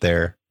Dub up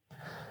there.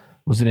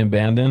 Was it in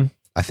Bandon?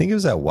 I think it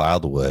was at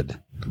Wildwood.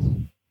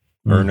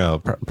 Or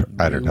no,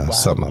 I don't know.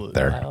 Something up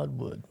there.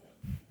 Wildwood.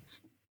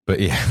 But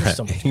yeah,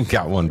 he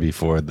got one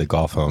before the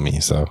golf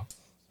homie, so.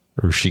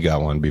 Or she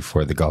got one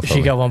before the golf homie.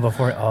 She got one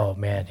before. Oh,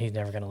 man, he's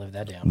never going to live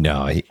that down.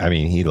 No,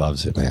 he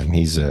loves it, man.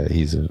 He's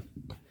a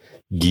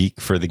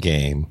geek for the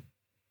game.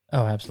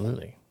 Oh,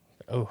 absolutely.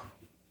 Oh,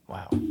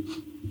 wow.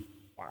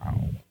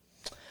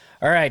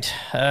 All right.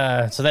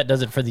 So that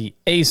does it for the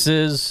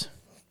Aces.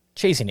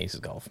 Chasing Aces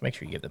Golf. Make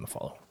sure you give them a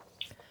follow.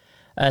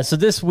 So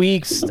this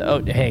week's...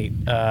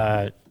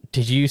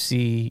 did you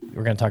see...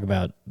 We're going to talk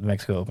about the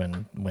Mexico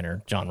Open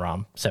winner, Jon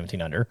Rahm, 17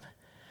 under.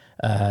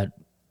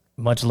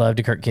 Much love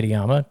to Kurt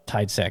Kitayama,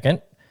 tied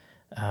second.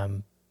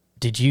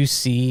 Did you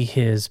see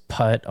his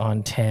putt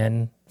on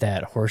 10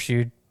 that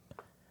horseshoed?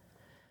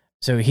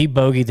 So he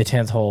bogeyed the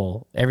 10th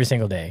hole every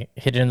single day,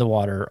 hit it in the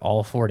water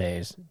all 4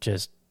 days.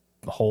 Just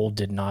the hole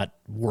did not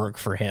work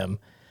for him.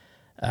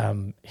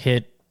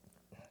 Hit,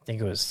 I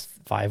think it was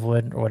 5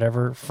 wood or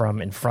whatever,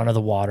 from in front of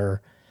the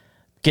water.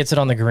 Gets it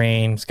on the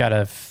green. It's got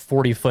a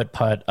 40-foot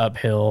putt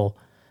uphill,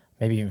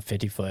 maybe even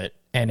 50-foot,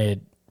 and it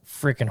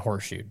freaking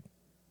horseshoed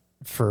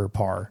for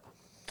par.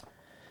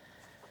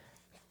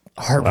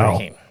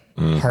 Heartbreaking.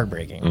 Wow.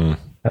 Heartbreaking.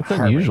 That's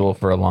unusual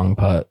for a long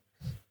putt.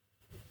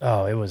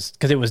 Oh, it was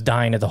because it was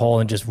dying at the hole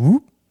and just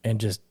whoop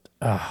and just,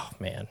 oh,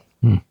 man.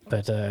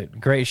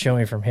 But great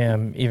showing from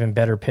him. Even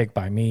better pick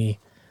by me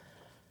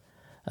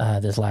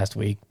this last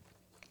week.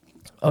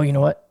 Oh, you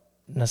know what?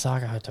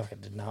 Nasaka Hatoka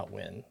did not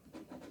win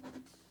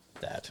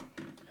that.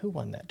 Who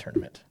won that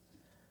tournament?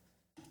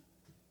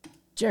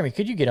 Jeremy,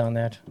 could you get on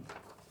that?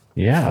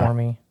 Yeah. For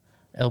me?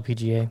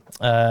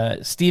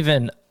 LPGA.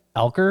 Steven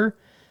Alker,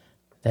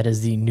 that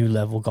is the new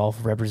level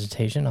golf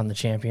representation on the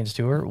Champions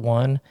Tour,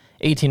 won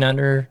 18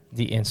 under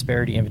the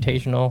Insperity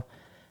Invitational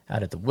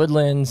out at the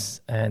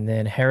Woodlands. And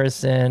then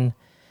Harrison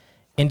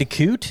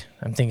Indicoot,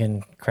 I'm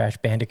thinking Crash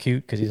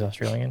Bandicoot because he's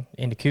Australian,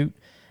 Indicoot,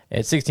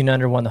 at 16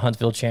 under won the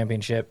Huntsville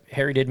Championship.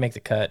 Harry did make the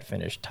cut,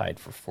 finished tied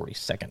for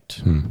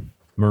 42nd.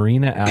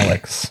 Marina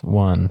Alex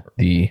won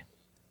the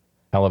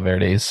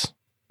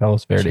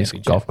Palos Verdes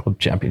Golf Club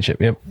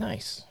Championship. Yep.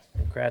 Nice.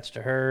 Congrats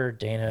to her.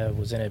 Dana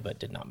was in it but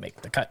did not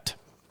make the cut.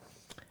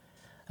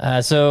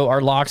 So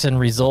our locks and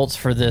results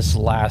for this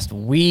last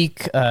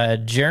week,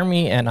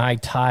 Jeremy and I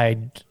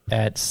tied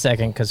at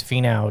second because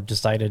Finau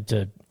decided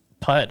to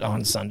putt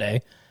on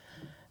Sunday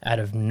out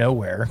of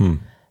nowhere,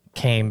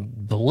 came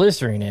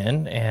blistering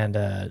in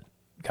and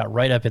got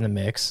right up in the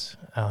mix.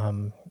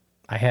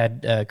 I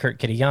had Kurt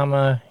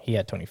Kitayama. He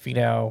had Tony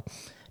Finau.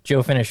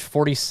 Joe finished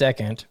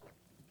 42nd,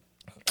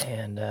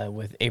 and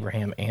with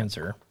Abraham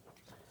Anser.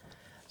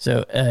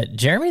 So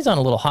Jeremy's on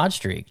a little hot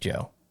streak,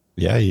 Joe.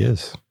 Yeah, he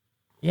is.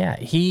 Yeah,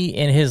 he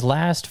in his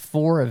last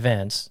 4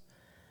 events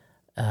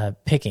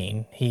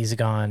picking, he's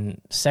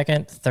gone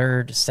second,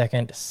 third,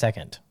 second,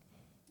 second.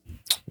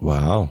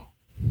 Wow.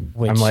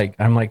 Which,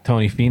 I'm like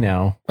Tony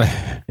Finau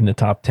in the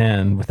top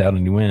 10 without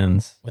any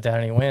wins. Without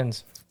any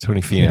wins.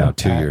 Tony Finau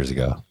 2 years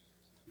ago.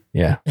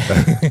 Yeah.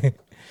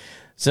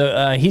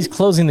 So he's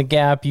closing the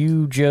gap.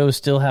 You, Joe,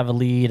 still have a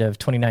lead of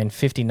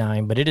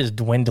 29.59, but it is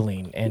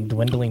dwindling and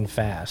dwindling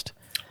fast.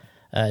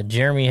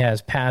 Jeremy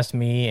has passed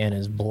me and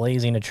is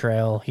blazing a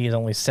trail. He is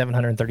only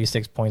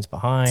 736 points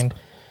behind,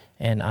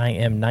 and I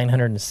am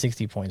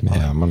 960 points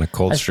behind. Yeah, I'm on a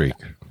cold streak.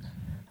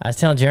 I was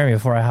telling Jeremy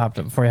before he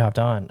hopped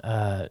on,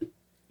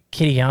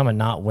 Kitayama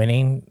not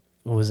winning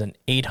was an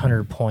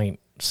 800-point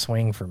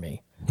swing for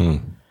me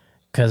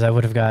because I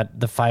would have got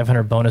the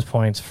 500 bonus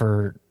points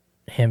for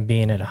him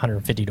being at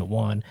 150 to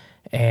 1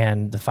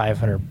 and the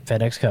 500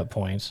 FedEx Cup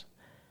points.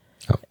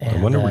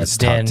 I wonder what his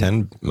top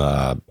 10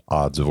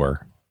 odds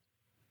were.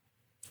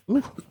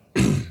 Ooh,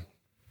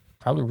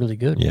 probably really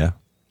good. Yeah.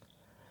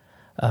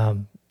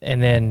 And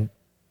then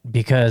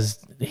because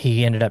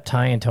he ended up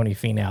tying Tony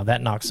Finau,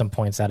 that knocked some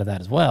points out of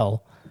that as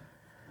well.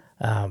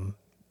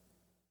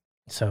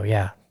 So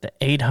yeah, the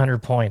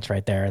 800 points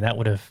right there, that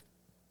would have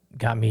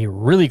got me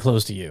really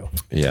close to you.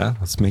 Yeah,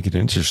 let's make it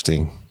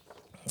interesting.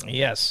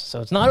 Yes,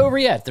 so it's not over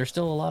yet. There's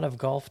still a lot of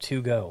golf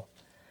to go.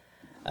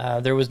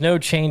 There was no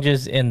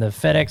changes in the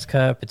FedEx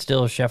Cup. It's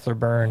still Scheffler,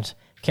 Burns,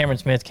 Cameron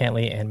Smith,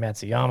 Cantley, and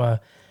Matsuyama.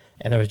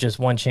 And there was just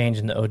one change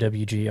in the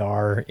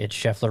OWGR. It's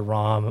Scheffler,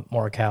 Rahm,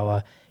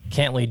 Morikawa.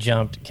 Cantley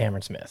jumped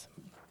Cameron Smith.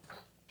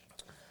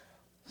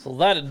 So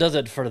that does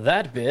it for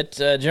that bit.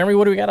 Jeremy,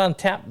 what do we got on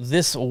tap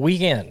this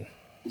weekend?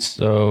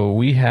 So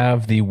we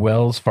have the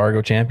Wells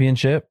Fargo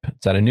Championship.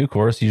 It's at a new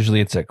course.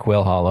 Usually it's at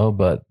Quail Hollow,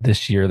 but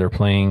this year they're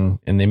playing,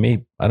 and they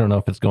may, I don't know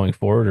if it's going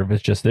forward or if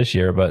it's just this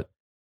year, but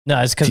no,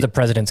 it's because the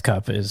President's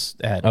Cup is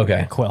at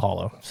Quail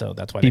Hollow, so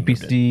that's why.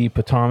 TPC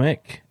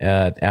Potomac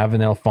at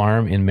Avenel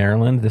Farm in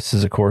Maryland. This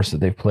is a course that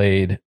they've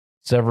played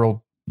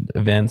several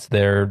events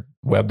there.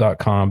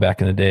 Web.com back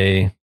in the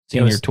day,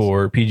 Senior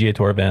Tour, PGA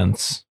Tour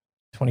events.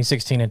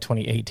 2016 and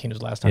 2018 was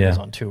the last time I was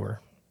on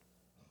tour.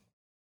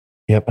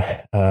 Yep.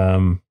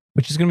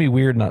 Which is going to be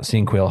weird not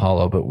seeing Quail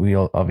Hollow, but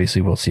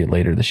obviously we'll see it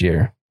later this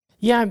year.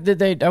 Yeah,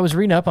 I was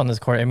reading up on this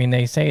course. I mean,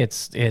 they say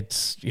it's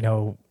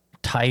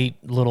tight,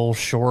 little,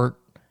 short,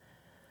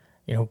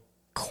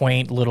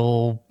 quaint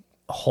little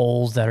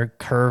holes that are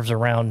curves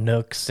around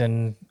nooks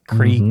and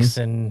creeks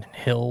and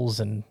hills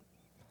and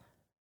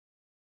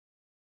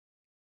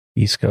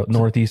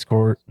Northeast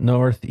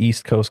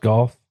Coast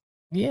golf.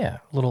 Yeah,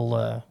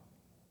 little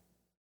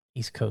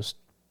East Coast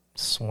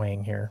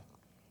swing here.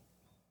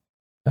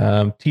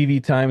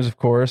 TV times, of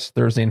course,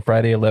 Thursday and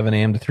Friday, 11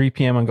 a.m. to 3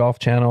 p.m. on Golf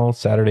Channel.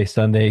 Saturday,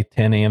 Sunday,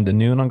 10 a.m. to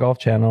noon on Golf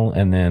Channel.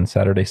 And then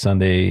Saturday,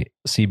 Sunday,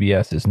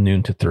 CBS is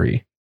noon to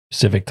 3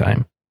 Pacific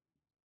time.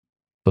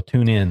 So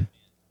tune in.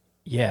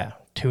 Yeah,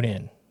 tune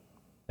in.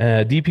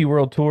 DP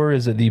World Tour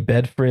is at the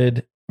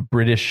Bedford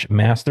British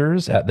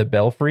Masters at the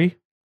Belfry.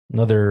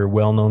 Another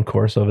well-known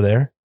course over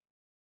there.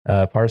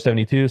 Par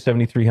 72,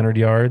 7,300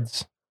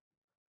 yards.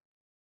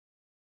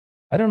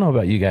 I don't know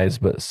about you guys,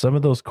 but some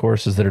of those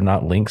courses that are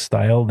not link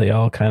style, they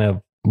all kind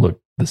of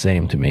look the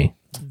same to me.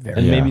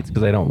 Maybe it's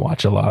because I don't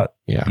watch a lot.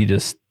 Yeah.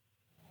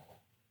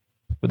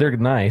 But they're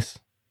nice.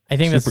 I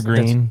think Super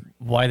green. That's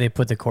why they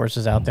put the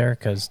courses out there,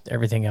 because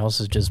everything else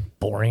is just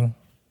boring.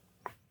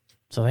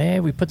 So, hey,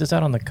 we put this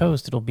out on the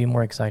coast, it'll be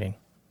more exciting.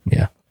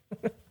 Yeah.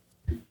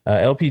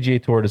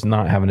 LPGA Tour does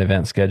not have an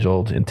event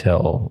scheduled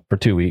for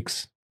 2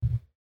 weeks.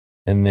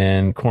 And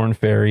then Corn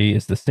Ferry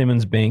is the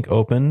Simmons Bank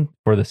Open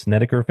for the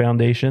Snedeker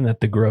Foundation at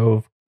the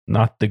Grove,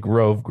 not the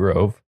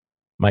Grove,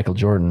 Michael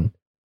Jordan,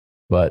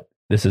 but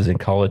this is in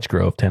College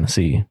Grove,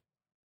 Tennessee.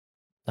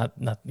 Not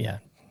yeah.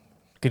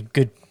 Good,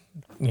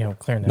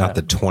 clearing that Not up.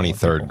 the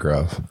 23rd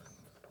Grove.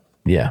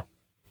 Yeah.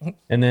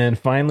 And then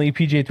finally,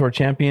 PGA Tour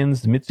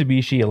champions,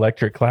 Mitsubishi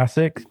Electric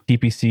Classic,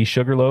 TPC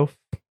Sugarloaf,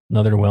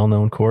 another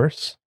well-known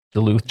course,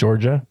 Duluth,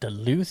 Georgia.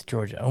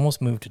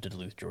 Almost moved to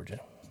Duluth, Georgia.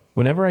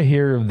 Whenever I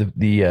hear of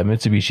the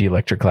Mitsubishi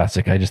Electric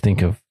Classic, I just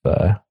think of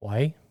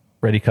why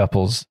Freddie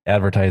Couples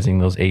advertising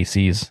those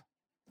ACs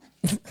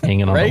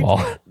hanging on the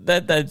wall.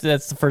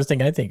 That's the first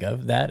thing I think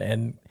of. That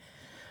and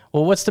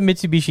what's the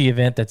Mitsubishi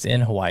event that's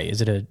in Hawaii?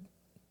 Is it a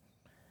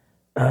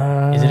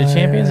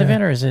Champions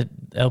event or is it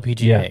LPGA?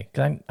 Yeah.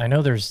 'Cause I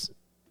know there's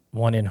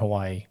one in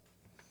Hawaii.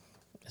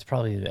 It's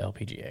probably the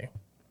LPGA.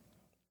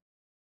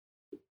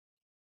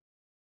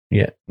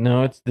 Yeah,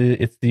 no, it's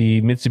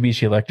the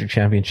Mitsubishi Electric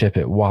Championship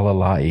at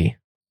Walalai.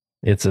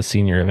 It's a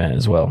senior event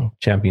as well,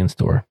 Champions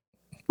Tour.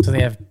 So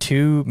they have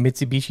 2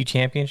 Mitsubishi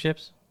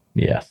championships?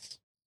 Yes.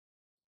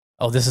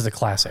 Oh, this is a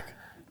classic.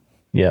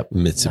 Yep.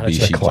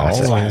 Mitsubishi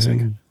Classic.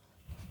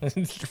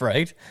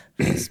 Right?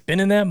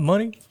 Spending that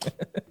money.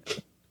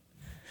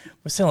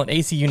 We're selling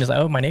AC units.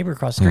 Oh, my neighbor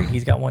across the street,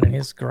 he's got one in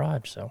his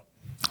garage. So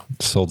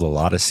Sold a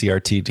lot of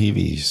CRT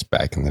TVs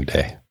back in the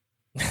day.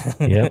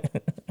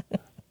 Yep.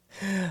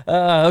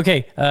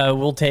 Okay,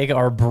 we'll take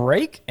our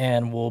break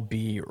and we'll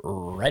be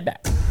right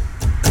back.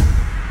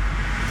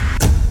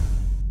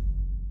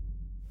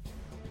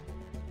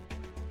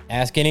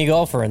 Ask any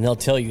golfer and they'll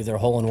tell you their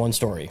hole-in-one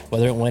story,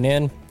 whether it went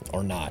in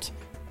or not.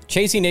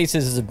 Chasing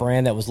Aces is a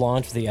brand that was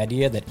launched with the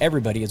idea that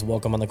everybody is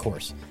welcome on the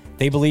course.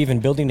 They believe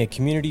in building a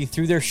community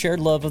through their shared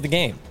love of the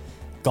game.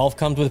 Golf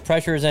comes with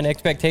pressures and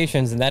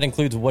expectations, and that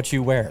includes what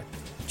you wear.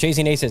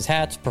 Chasing Aces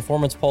hats,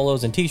 performance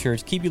polos, and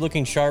t-shirts keep you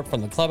looking sharp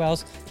from the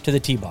clubhouse to the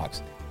tee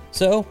box.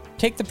 So,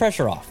 take the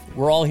pressure off.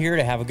 We're all here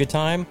to have a good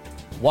time.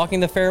 Walking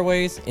the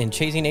fairways and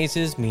Chasing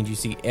Aces means you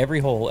see every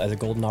hole as a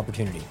golden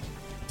opportunity.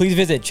 Please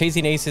visit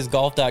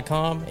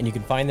ChasingAcesGolf.com, and you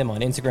can find them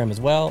on Instagram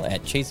as well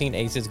at Chasing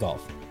Aces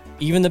Golf.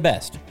 Even the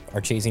best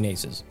are chasing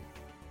aces.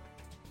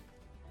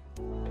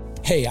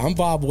 Hey, I'm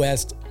Bob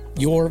West,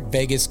 your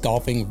Vegas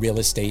golfing real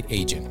estate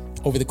agent.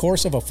 Over the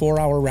course of a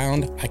 4-hour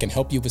round, I can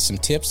help you with some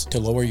tips to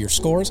lower your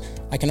scores.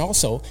 I can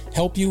also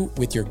help you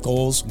with your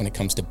goals when it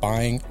comes to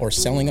buying or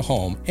selling a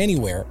home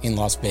anywhere in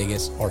Las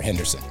Vegas or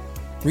Henderson.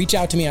 Reach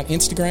out to me on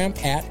Instagram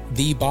at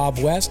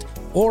TheBobWest,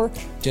 or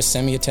just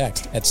send me a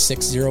text at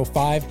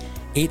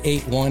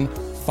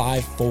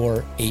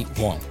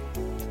 605-881-5481.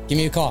 Give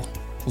me a call.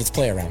 Let's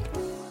play around.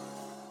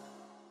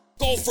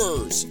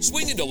 Golfers,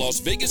 swing into Las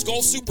Vegas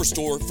Golf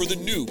Superstore for the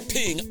new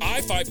Ping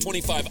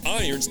I-525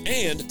 irons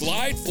and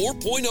Glide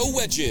 4.0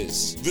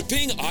 wedges. The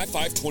Ping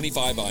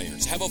I-525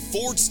 irons have a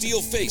forged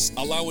steel face,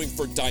 allowing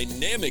for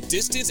dynamic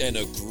distance and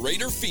a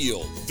greater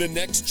feel. The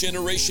next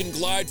generation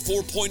Glide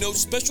 4.0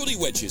 specialty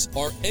wedges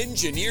are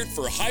engineered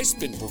for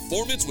high-spin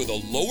performance with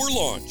a lower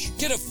launch.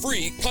 Get a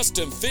free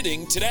custom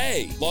fitting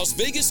today. Las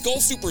Vegas Golf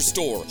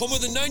Superstore, home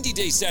of the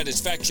 90-day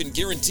satisfaction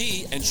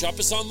guarantee, and shop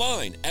us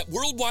online at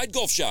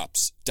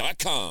worldwidegolfshops.com.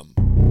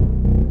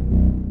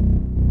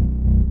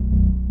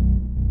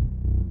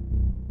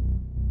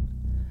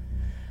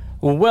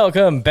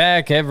 Welcome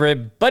back,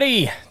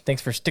 everybody.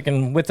 Thanks for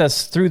sticking with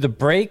us through the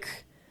break.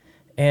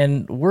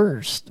 And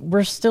we're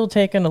still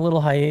taking a little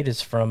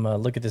hiatus from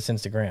Look at This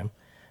Instagram.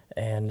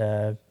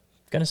 And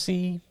gonna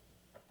see,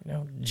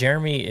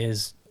 Jeremy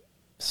is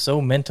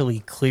so mentally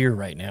clear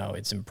right now.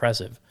 It's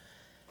impressive.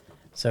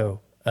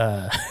 So,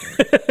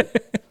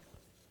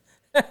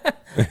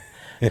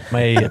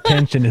 My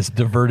attention is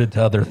diverted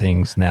to other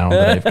things now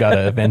that I've got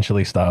to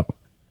eventually stop.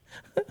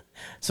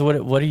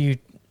 So what are you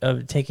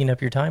taking up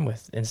your time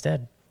with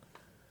instead?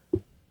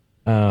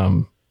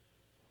 I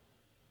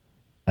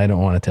don't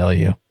want to tell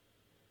you.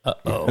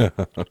 Uh-oh.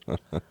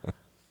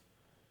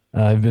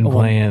 I've been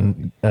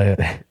playing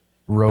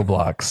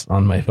Roblox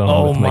on my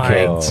phone with my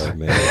kids. Oh,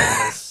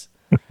 man.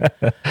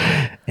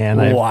 And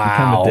I've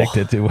become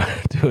addicted to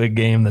a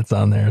game that's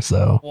on there.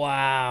 So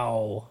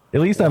Wow.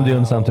 at least I'm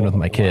doing something with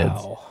my kids.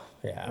 Wow.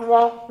 Yeah.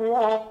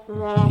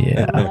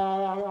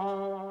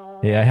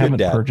 Yeah, I haven't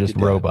dad, purchased good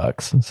dad.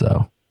 Robux,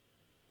 so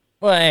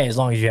Well, hey, as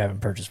long as you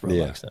haven't purchased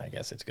Robux, then I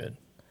guess it's good.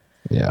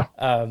 yeah.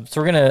 So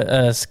we're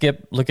gonna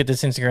look at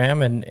this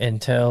Instagram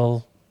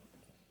until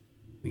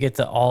we get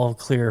the all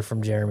clear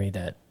from Jeremy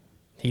that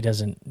he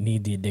doesn't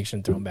need the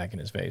addiction thrown back in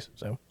his face.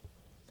 So,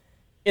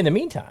 in the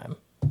meantime,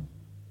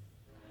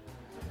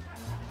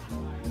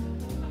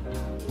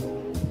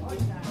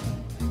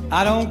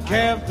 I don't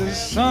care if the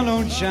sun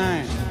don't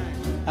shine.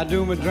 I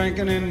do my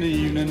drinking in the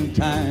evening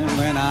time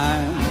when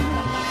I'm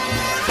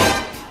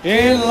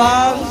in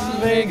Las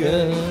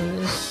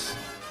Vegas.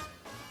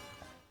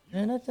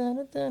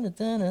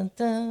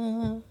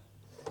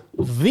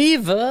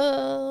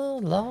 Viva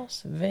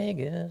Las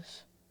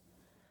Vegas.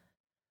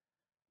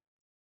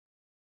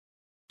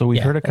 So we've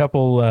Yeah. heard a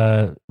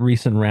couple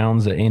recent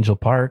rounds at Angel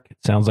Park. It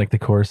sounds like the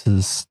course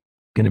is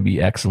going to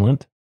be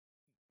excellent.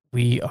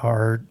 We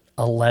are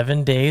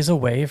 11 days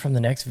away from the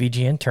next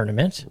VGN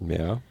tournament.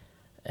 Yeah.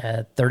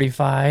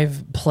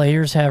 35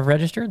 players have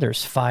registered.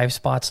 There's 5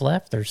 spots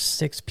left. There's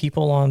 6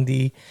 people on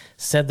the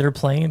said they're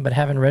playing but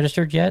haven't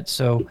registered yet.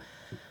 So,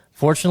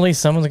 fortunately,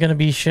 someone's going to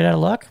be shit out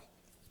of luck.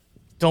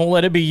 Don't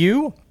let it be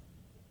you.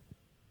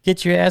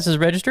 Get your asses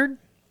registered.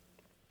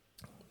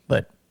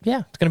 But yeah,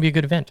 it's going to be a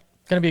good event.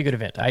 It's going to be a good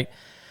event.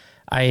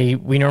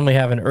 We normally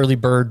have an early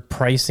bird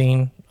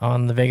pricing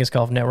on the Vegas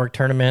Golf Network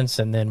tournaments,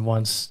 and then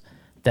once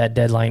that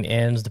deadline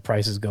ends, the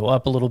prices go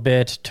up a little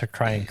bit to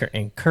try and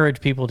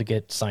encourage people to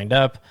get signed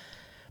up.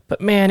 But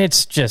man,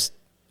 it's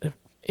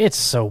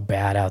so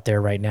bad out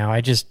there right now.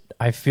 I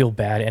feel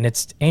bad, and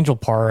it's Angel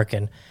Park,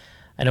 and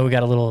I know we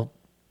got a little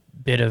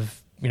bit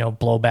of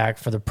blowback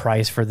for the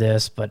price for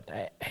this, but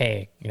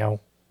hey, I'm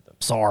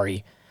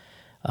sorry.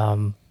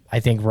 I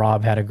think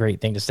Rob had a great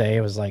thing to say.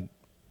 It was like,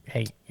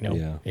 hey,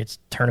 It's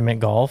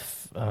tournament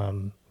golf.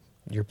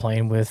 You're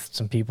playing with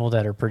some people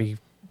that are pretty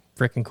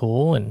freaking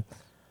cool and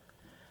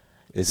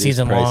It is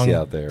season pricey long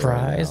out there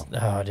prize. right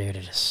now. Oh, dude,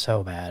 it is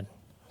so bad,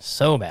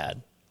 so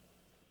bad,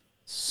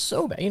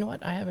 so bad. You know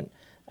what? I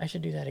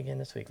should do that again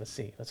this week. Let's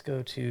see. Let's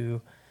go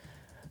to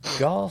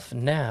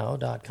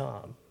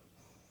golfnow.com.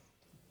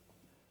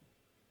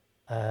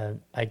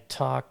 I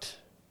talked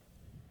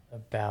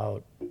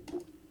about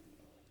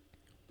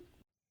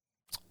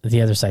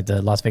the other site,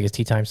 the Las Vegas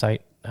Tee Time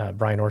site,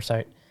 Brian Orr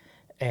site,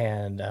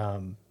 and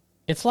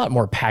it's a lot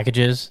more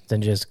packages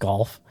than just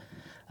golf.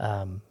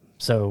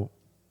 So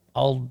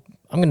I'm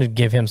going to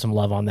give him some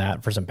love on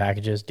that for some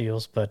packages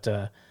deals. But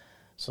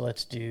so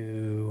let's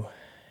do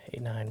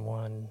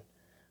 891.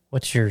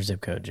 What's your zip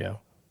code, Joe?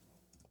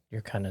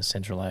 You're kind of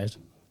centralized.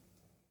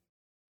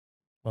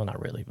 Well,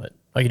 not really, but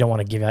you don't want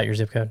to give out your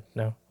zip code?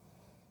 No.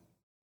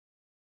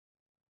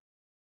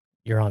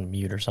 You're on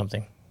mute or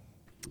something.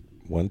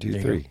 1, 2,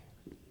 3.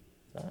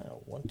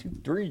 1, 2,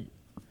 3.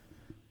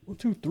 1,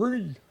 2,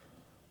 3.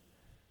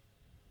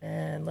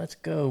 And let's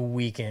go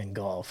weekend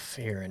golf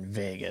here in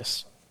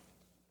Vegas.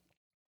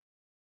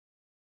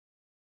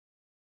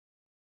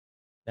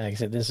 Like I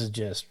said, this is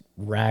just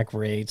rack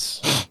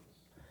rates.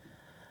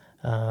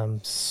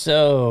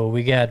 So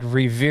we got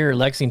Revere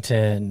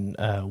Lexington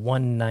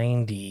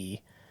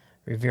 190,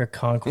 Revere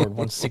Concord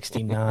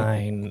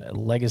 169,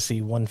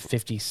 Legacy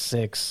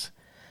 156.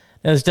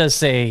 Now this does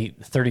say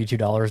 $32 to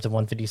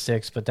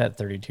 156, but that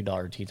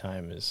 $32 tee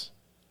time is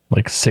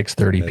like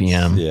 6:30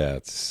 p.m. Yeah,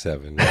 it's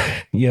 7.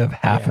 You have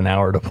half an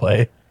hour to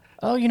play.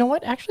 Oh, you know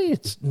what? Actually,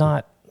 it's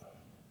not.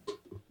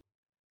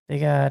 They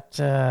got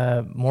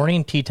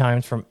morning tee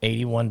times from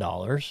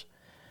 $81,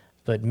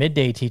 but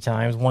midday tee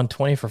times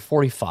 $120 for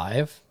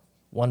 45,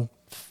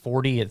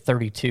 $140 at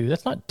 32.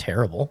 That's not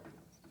terrible.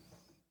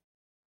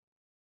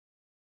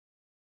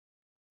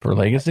 For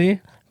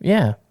Legacy?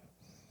 Yeah.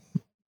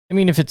 I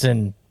mean, if it's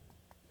in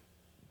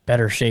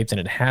better shape than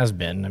it has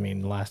been. I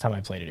mean, the last time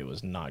I played it, it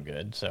was not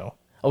good. So,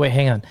 oh wait,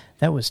 hang on.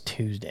 That was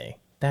Tuesday.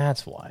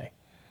 That's why.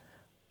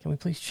 Can we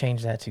please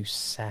change that to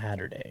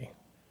Saturday?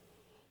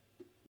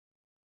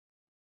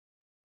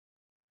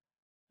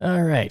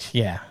 All right,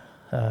 yeah.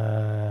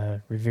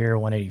 Revere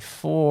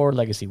 184,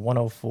 Legacy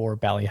 104,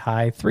 Bally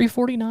High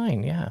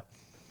 349. Yeah.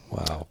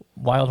 Wow.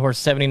 Wild Horse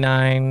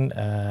 79,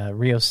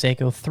 Rio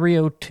Seco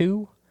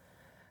 302.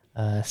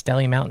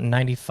 Stallion Mountain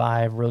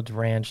 95, Rhodes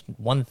Ranch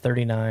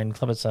 139,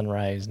 Club at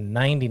Sunrise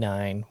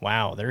 99.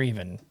 Wow, they're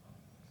even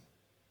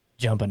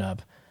jumping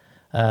up.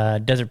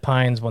 Desert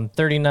Pines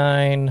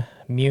 139,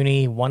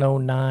 Muni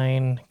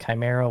 109,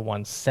 Chimera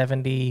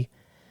 170,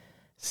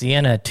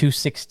 Sienna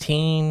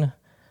 216,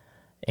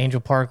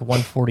 Angel Park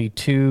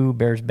 142,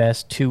 Bears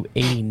Best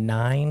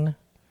 289.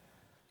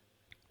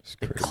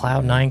 The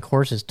Cloud 9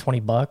 course is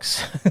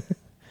 $20.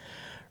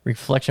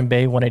 Reflection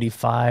Bay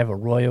 185,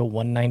 Arroyo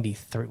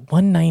 193.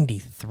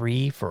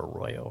 193 for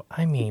Arroyo.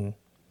 I mean,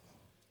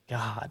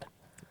 God.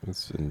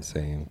 That's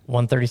insane.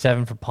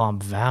 137 for Palm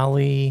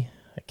Valley,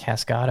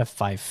 Cascada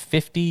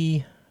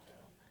 550,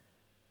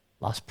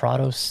 Los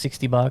Prados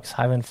 $60,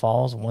 Highland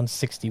Falls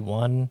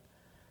 161,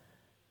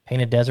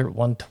 Painted Desert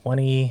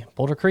 120,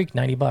 Boulder Creek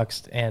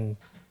 $90, and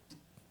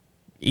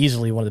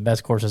easily one of the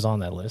best courses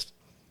on that list.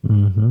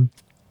 Mm-hmm.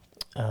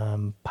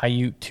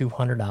 Paiute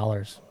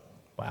 $200.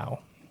 Wow.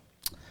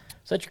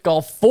 So that's your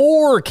golf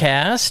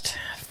forecast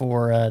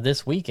for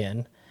this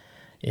weekend.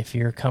 If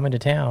you're coming to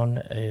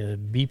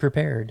town, be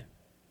prepared.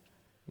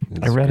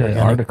 I read an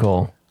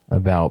article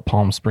about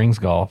Palm Springs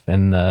golf,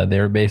 and they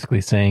were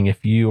basically saying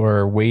if you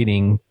are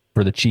waiting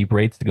for the cheap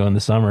rates to go in the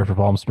summer for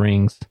Palm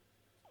Springs,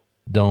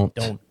 don't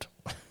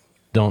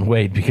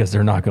wait because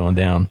they're not going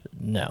down.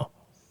 No.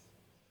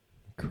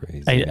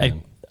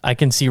 Crazy. I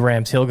can see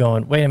Rams Hill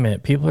going, wait a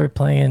minute, people are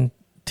playing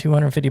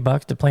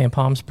 $250 to play in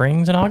Palm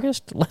Springs in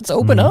August? Let's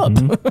open up.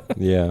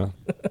 Yeah.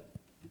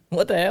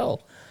 What the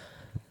hell?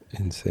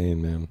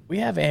 Insane, man. We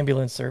have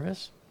ambulance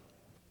service.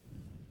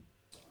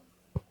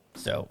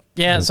 So,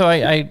 yeah, so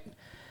I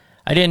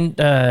didn't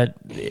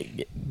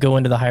go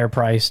into the higher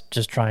price,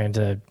 just trying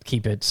to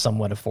keep it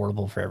somewhat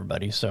affordable for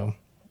everybody. So,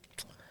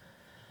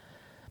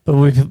 but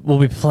we'll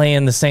be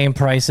playing the same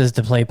prices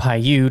to play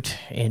Paiute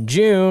in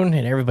June,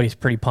 and everybody's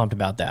pretty pumped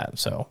about that.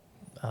 So,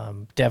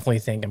 definitely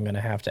think I'm going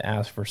to have to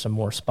ask for some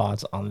more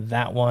spots on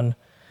that one.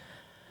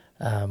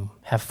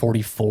 Have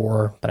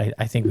 44, but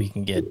I think we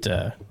can get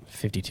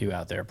 52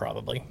 out there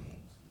probably.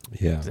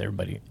 Yeah. 'Cause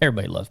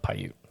everybody loves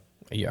Paiute.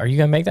 Are you going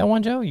to make that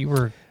one, Joe? You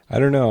were. I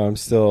don't know. I'm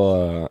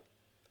still,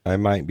 I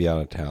might be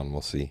out of town.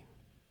 We'll see.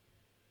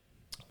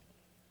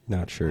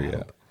 Not sure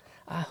yet.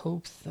 I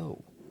hope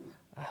so.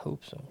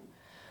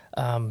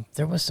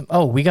 There was some.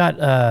 Oh, we got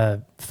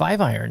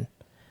 5-iron.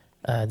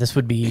 This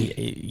would be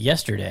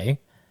yesterday,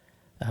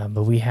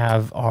 but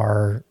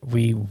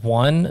we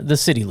won the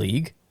City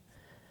League.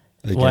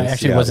 Well, Against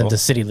actually, it wasn't the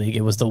Seattle. City League.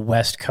 It was the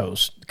West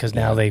Coast because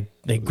now they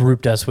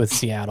grouped us with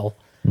Seattle,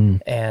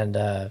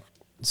 and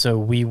so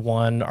we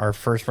won our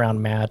first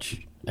round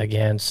match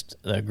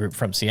against the group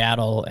from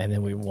Seattle, and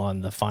then we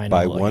won the final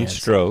By one against-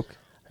 stroke.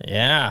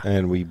 Yeah,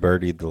 And we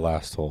birdied the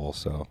last hole,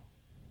 so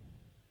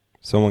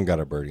Someone got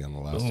a birdie on the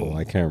last hole.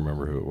 I can't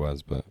remember who it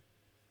was, but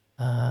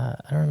I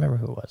don't remember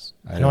who it was.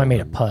 I know I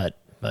made a putt,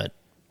 but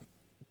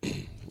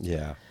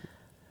yeah.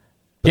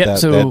 But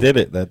so that did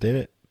it. That did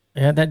it.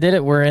 Yeah, that did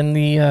it. We're in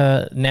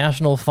the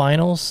national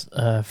finals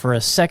for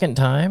a second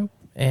time,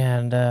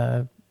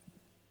 and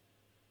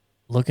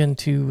looking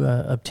to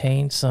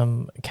obtain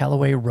some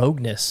Callaway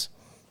Rogueness.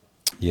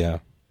 Yeah.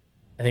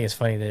 I think it's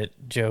funny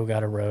that Joe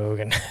got a Rogue,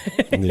 and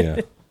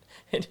Yeah.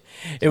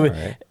 it was.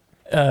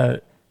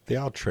 Right. They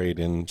all trade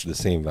in the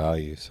same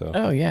value, so.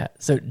 Oh yeah.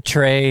 So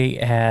Trey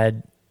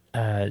had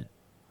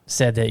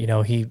said that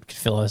he could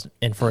fill us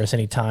in for us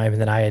anytime,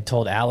 and then I had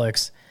told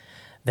Alex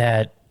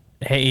that,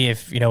 hey,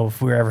 if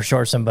we're ever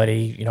short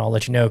somebody, I'll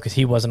let you know, because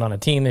he wasn't on a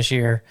team this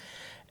year,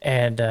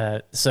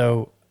 and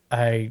so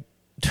I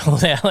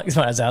told Alex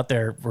when I was out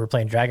there, we were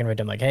playing DragonRidge,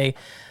 I'm like, hey,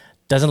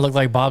 doesn't look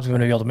like Bob's going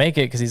to be able to make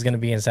it because he's going to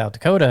be in South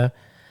Dakota,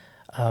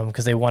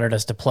 because they wanted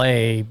us to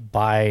play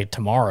by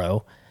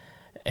tomorrow,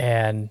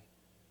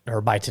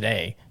 or by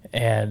today.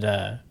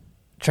 And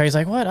Trey's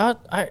like, what?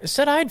 I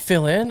said I'd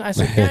fill in. I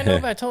said, yeah, I know,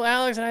 but I told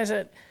Alex, and I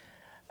said,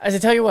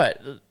 tell you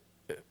what,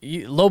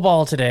 low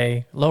ball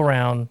today, low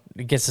round,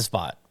 gets the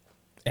spot.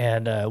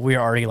 And we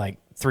are already like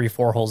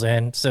 3-4 holes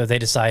in, so they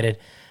decided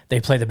they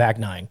play the back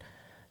 9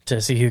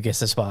 to see who gets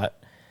the spot.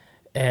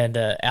 And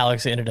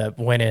Alex ended up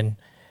winning.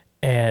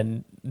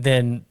 And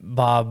then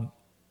Bob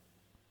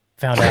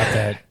found out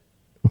that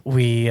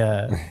we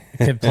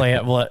could play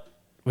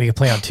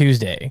on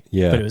Tuesday,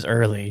 but it was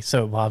early.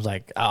 So Bob's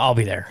like, I'll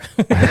be there.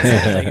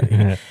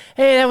 Hey,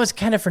 that was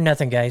kind of for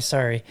nothing, guys.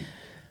 Sorry.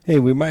 Hey,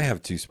 we might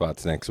have 2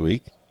 spots next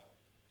week.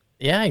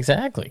 Yeah,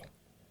 exactly.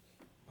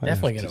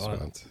 Definitely get it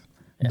on.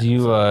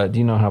 Yeah, do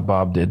you know how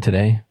Bob did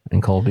today in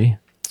Colby?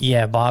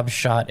 Yeah, Bob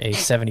shot a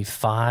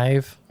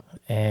 75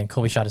 and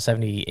Colby shot a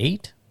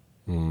 78.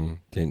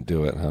 Didn't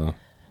do it, huh?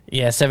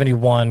 Yeah,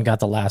 71 got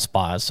the last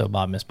spot, so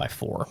Bob missed by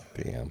 4.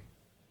 Damn. I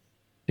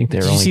think they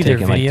were only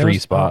taking like 3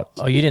 spots.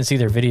 Oh, you didn't see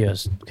their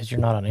videos because you're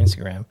not on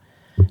Instagram.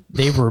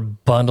 They were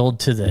bundled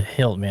to the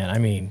hilt, man. I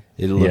mean,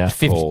 it looked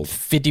cold.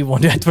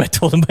 51. That's what I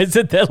told him. I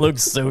said, that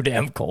looks so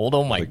damn cold.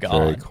 Oh, my God.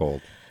 Very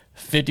cold.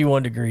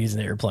 51 degrees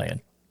and they were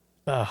playing.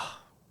 Oh,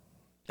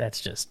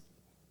 that's just...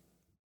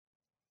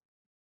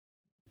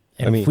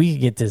 And if we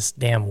could get this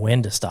damn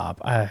wind to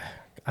stop, I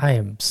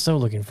am so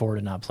looking forward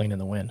to not playing in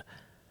the wind.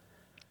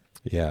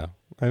 Yeah.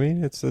 I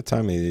mean, it's the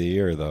time of the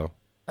year, though.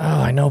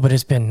 Oh, I know, but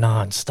it's been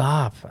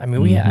nonstop. I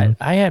mean,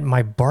 I had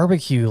my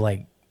barbecue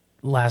like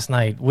last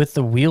night with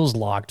the wheels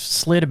locked,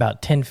 slid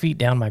about 10 feet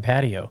down my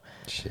patio.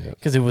 Shit.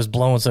 Because it was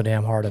blowing so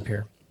damn hard up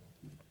here.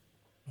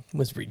 It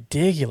was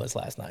ridiculous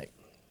last night.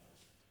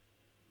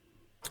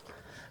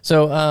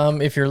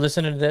 So if you're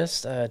listening to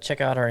this,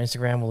 check out our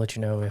Instagram. We'll let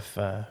you know if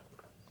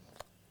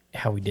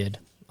how we did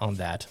on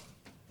that.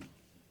 It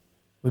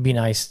would be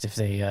nice if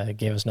they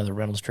gave us another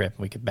Reynolds trip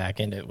and we could back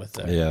into it with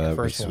the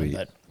first one.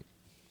 But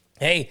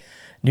hey,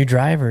 new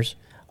drivers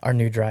are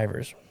new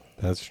drivers.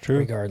 That's true.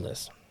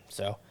 Regardless.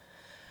 So, all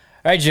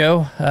right,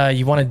 Joe,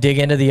 you want to dig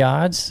into the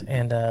odds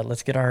and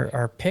let's get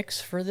our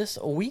picks for this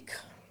week?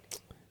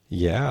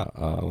 Yeah.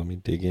 Let me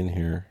dig in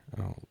here.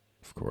 Oh,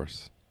 of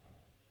course.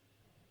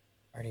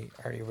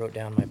 Already wrote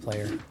down my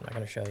player. I'm not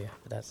going to show you,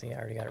 but I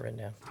already got it written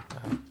down.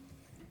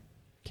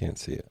 Can't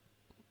see it.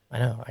 I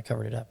know. I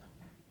covered it up.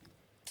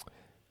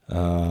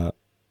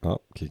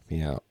 Kick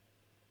me out.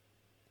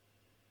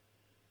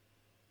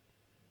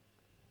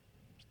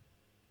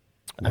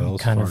 I'm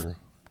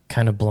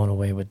kind of blown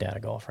away with data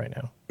golf right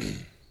now.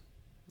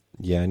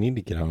 Yeah, I need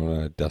to get on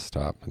a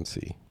desktop and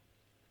see.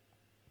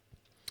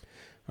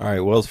 All right,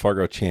 Wells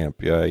Fargo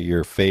champ,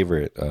 your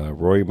favorite,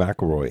 Rory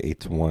McIlroy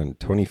 8-1,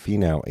 Tony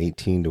Finau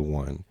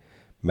 18-1,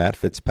 Matt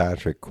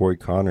Fitzpatrick, Corey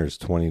Connors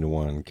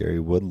 20-1, Gary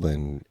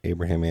Woodland,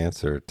 Abraham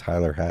Answer,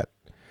 Terrell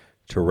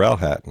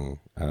Hatton,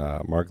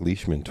 Mark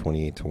Leishman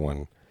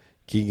 28-1,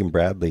 Keegan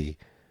Bradley,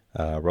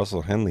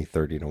 Russell Henley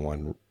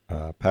 30-1,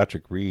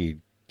 Patrick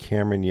Reed,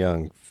 Cameron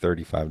Young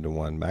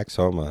 35-1, Max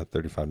Homa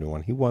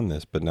 35-1. He won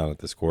this, but not at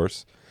this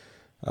course.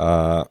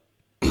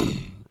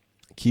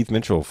 Keith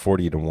Mitchell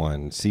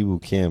 40-1,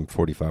 Siwoo Kim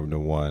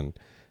 45-1,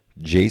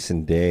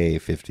 Jason Day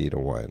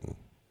 50-1,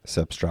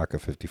 Sepp Straka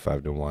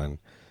 55-1,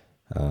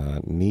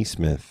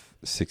 Neesmith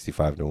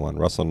 65-1,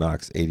 Russell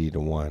Knox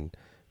 80-1,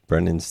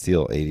 Brendan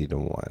Steele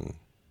 80-1.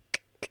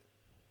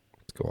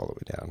 Let's go all the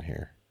way down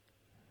here.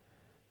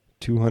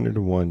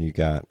 200-1 you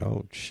got.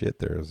 Oh shit,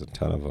 there's a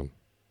ton of them.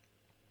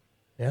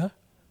 Yeah?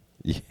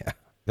 Yeah,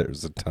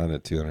 there's a ton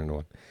at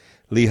 201.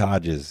 Lee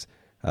Hodges,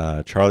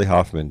 Charlie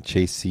Hoffman,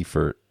 Chase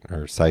Seifert,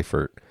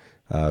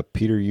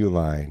 Peter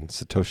Uline,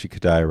 Satoshi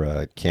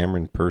Kodaira,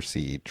 Cameron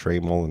Percy, Trey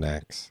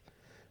Molinex,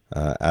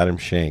 Adam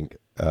Shank,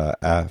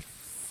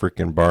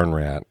 Frickin'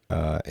 Barnrat,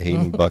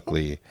 Hayden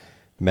Buckley,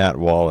 Matt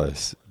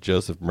Wallace,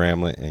 Joseph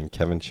Bramlett, and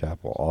Kevin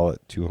Chappell, all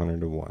at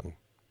 200-1.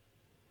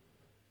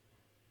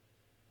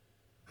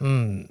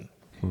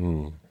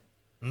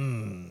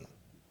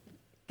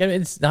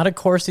 It's not a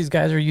course these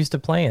guys are used to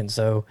playing,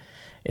 so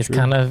it's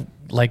kind of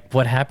like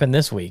what happened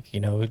this week.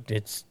 You know,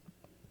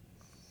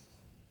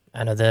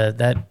 I know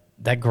that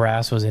that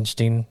grass was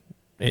interesting.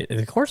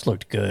 The course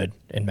looked good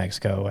in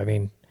Mexico. I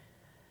mean,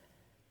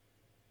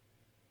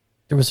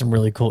 there was some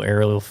really cool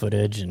aerial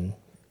footage, and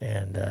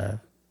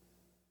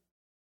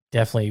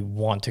definitely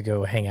want to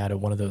go hang out at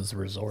one of those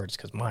resorts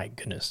because, my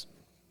goodness,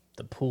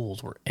 the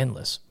pools were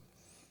endless.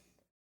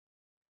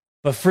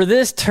 But for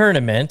this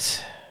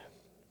tournament,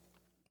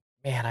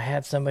 man, I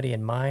had somebody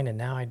in mind, and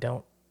now I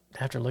don't.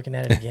 After looking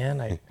at it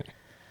again,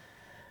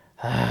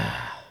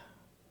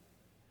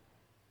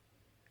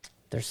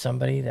 there's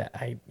somebody that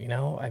I've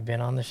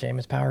been on the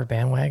Seamus Power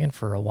bandwagon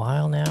for a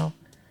while now.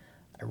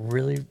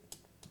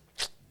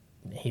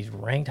 He's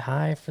ranked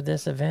high for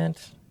this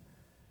event.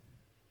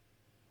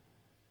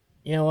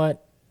 You know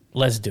what?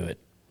 Let's do it.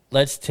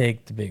 Let's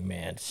take the big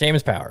man.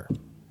 Seamus Power.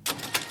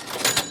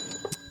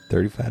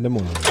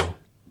 35-1.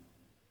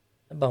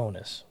 A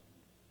bonus.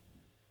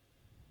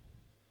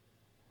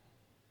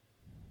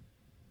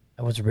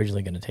 I was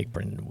originally going to take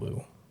Brendan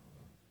Wu.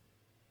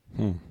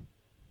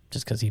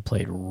 Just because he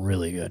played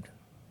really good.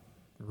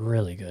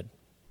 Really good.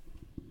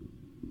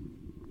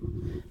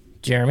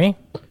 Jeremy?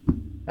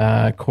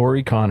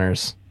 Corey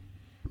Connors.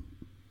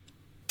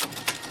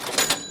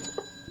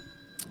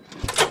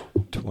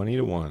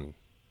 20-1.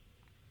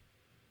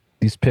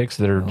 These picks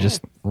that are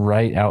just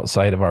right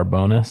outside of our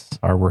bonus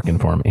are working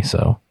for me.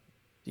 So,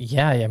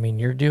 yeah, I mean,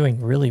 you're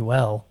doing really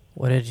well.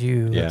 What did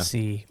you let's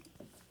see?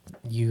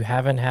 You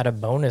haven't had a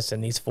bonus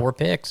in these 4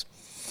 picks.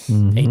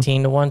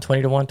 18-1,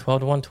 20-1,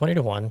 12-1,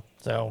 20-1.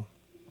 So,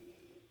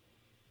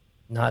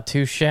 not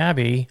too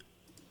shabby.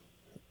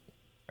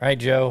 All right,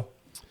 Joe.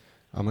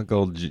 I'm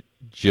going to go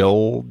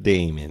Joel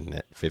Damon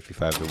at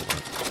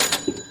 55-1.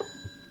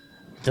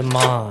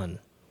 Damon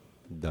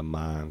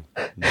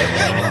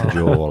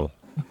Joel.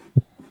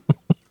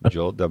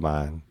 Joel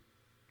Damon.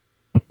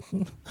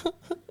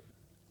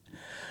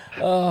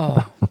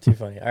 Oh, too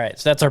funny. All right,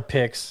 so that's our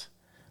picks,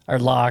 our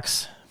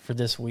locks for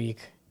this week.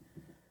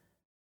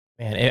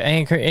 Man,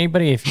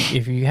 anybody,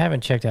 if you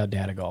haven't checked out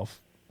Data Golf,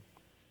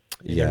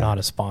 they're not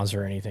a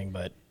sponsor or anything,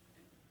 but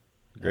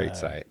great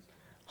site.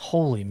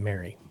 Holy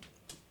Mary,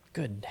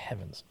 good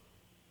heavens,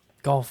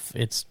 golf!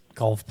 It's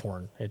golf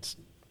porn. It's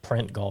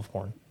print golf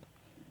porn.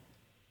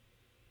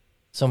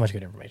 So much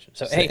good information.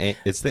 So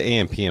It's the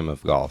AM/PM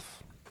of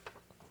golf.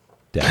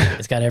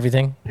 It's got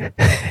everything.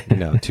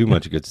 No, too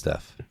much good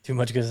stuff. Too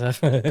much good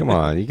stuff. Come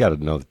on, you got to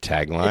know the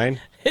tagline.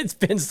 It's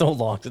been so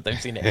long since I've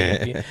seen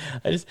it.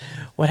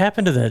 What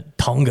happened to the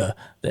Tonga?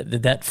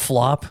 Did that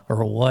flop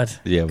or what?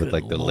 Yeah, with Good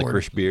like the Lord.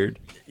 licorice beard.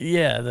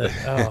 Yeah.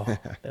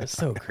 That was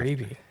so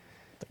creepy.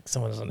 Like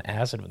someone was on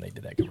acid when they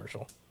did that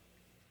commercial.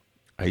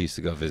 I used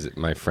to go visit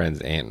my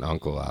friend's aunt and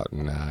uncle out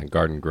in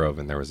Garden Grove,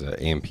 and there was an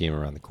AM/PM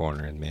around the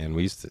corner, and man,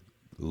 we used to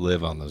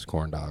live on those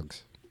corn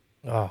dogs.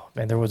 Oh,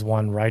 man, there was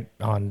one right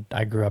on,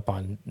 I grew up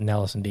on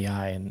Nellis and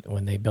DI, and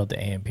when they built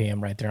the AM/PM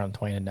right there on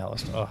Twain and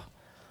Nellis,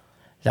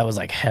 that was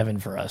like heaven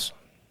for us.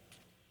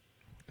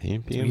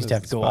 AM/PM We used to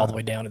have to go all the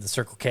way down to the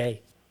Circle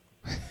K.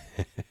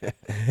 That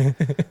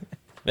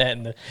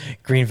and the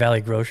Green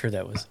Valley Grocer,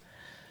 that was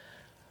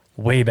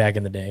way back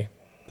in the day.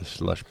 The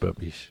slush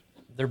puppies.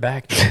 They're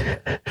back.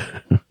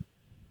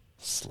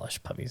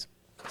 Slush puppies.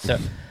 So,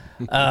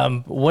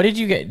 what did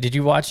you get? Did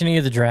you watch any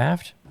of the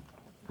draft?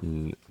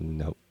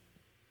 Nope.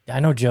 I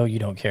know, Joe, you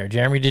don't care.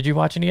 Jeremy, did you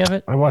watch any of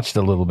it? I watched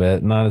a little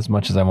bit, not as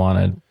much as I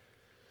wanted.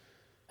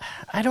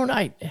 I don't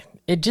know.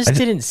 It just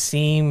didn't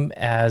seem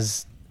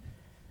as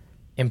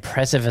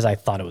impressive as I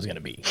thought it was going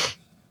to be.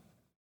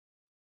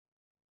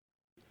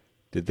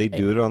 Did they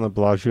do it on the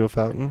Bellagio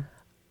fountain?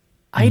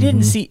 I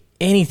didn't see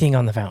anything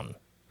on the fountain.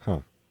 Huh.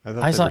 I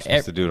thought I they saw were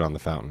supposed to do it on the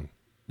fountain.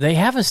 They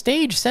have a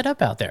stage set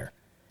up out there.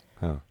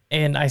 Huh.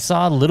 And I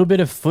saw a little bit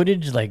of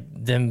footage, like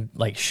them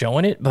like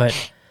showing it,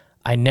 but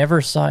I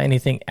never saw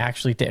anything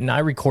actually. And I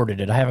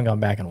recorded it. I haven't gone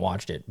back and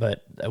watched it,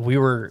 but we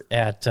were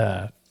at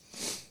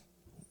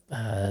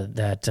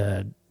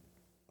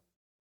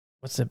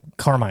what's the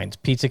Carmine's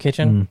Pizza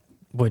Kitchen,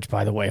 which,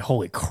 by the way,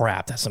 holy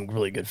crap, that's some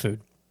really good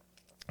food.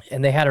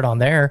 And they had it on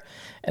there,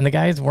 and the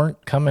guys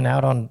weren't coming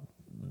out on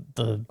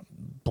the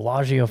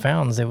Bellagio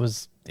fountains. It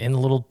was in the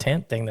little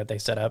tent thing that they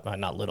set up.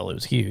 Not little, it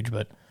was huge,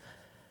 but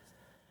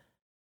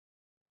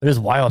it was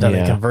wild how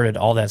they converted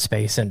all that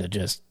space into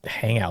just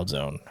hangout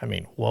zone. I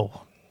mean,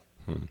 whoa.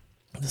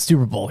 The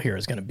Super Bowl here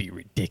is going to be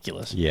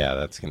ridiculous. Yeah,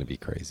 that's going to be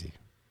crazy.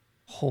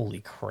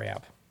 Holy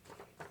crap.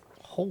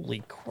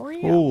 Holy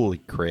crap. Holy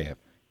crap.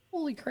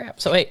 Holy crap.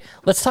 So, hey,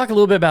 let's talk a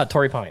little bit about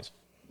Torrey Pines.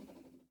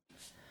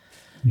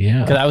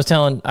 Yeah. Because I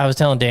was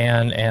telling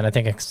Dan, and I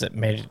think I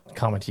made a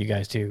comment to you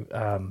guys too.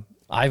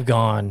 I've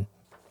gone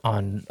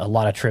on a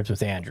lot of trips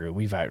with Andrew.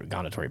 We've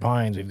gone to Torrey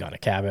Pines, we've gone to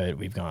Cabot,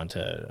 we've gone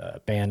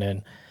to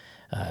Bandon,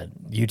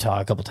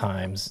 Utah a couple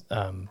times,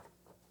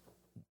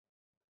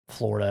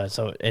 Florida.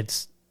 So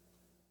it's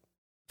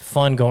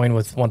fun going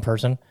with one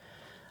person.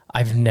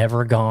 I've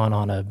never gone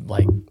on a,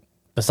 like,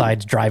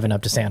 besides driving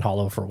up to Sand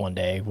Hollow for one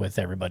day with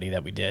everybody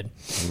that we did.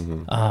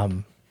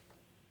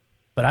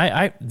 But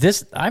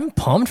I'm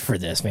pumped for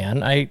this,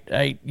 man.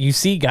 You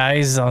see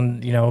guys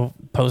on,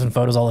 posting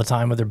photos all the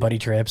time with their buddy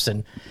trips,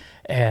 and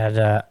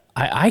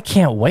I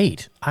can't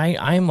wait.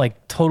 I'm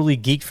like totally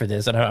geeked for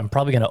this, and I'm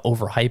probably going to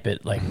overhype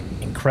it like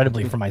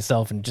incredibly for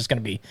myself, and just going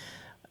to be,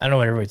 I don't know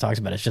what everybody talks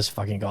about. It's just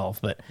fucking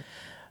golf, but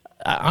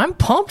I'm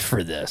pumped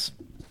for this.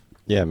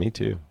 Yeah, me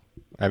too.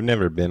 I've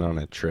never been on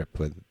a trip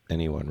with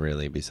anyone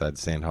really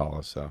besides Sand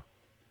Hollow. So,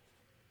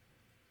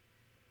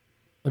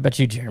 What about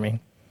you,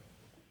 Jeremy?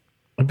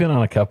 I've been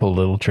on a couple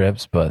little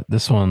trips, but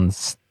this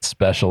one's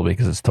special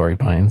because it's Torrey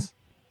Pines.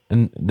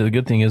 And the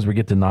good thing is we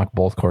get to knock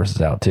both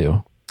courses out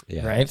too.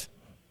 yeah, Right?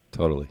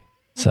 totally.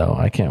 So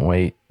I can't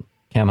wait.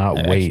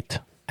 Cannot wait.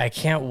 I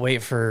can't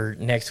wait for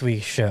next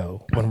week's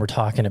show when we're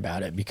talking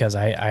about it, because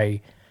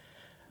I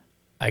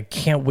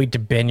can't wait to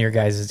bend your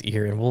guys'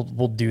 ear, and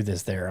we'll do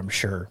this there, I'm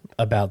sure,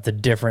 about the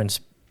difference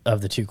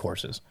of the two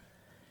courses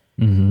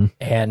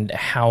and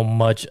how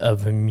much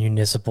of a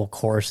municipal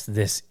course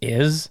this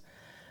is,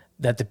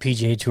 that the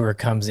PGA Tour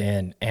comes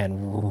in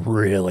and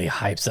really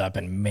hypes up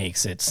and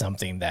makes it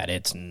something that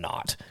it's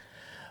not.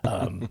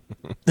 Don't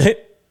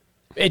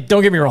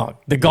get me wrong.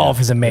 The golf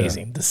is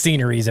amazing. Yeah. The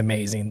scenery is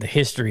amazing. The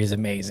history is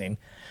amazing.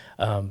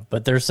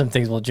 But there's some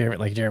things, well,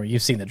 Jeremy,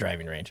 you've seen the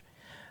driving range.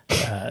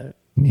 You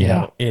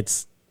know,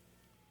 it's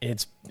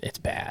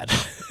bad.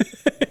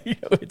 You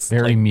know, it's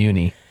very like,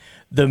 Muni.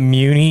 The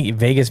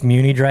Vegas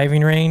Muni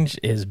driving range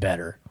is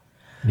better.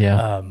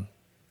 Yeah.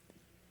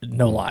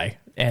 No lie.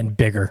 And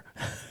bigger.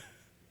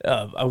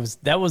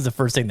 That was the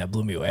first thing that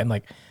blew me away. I'm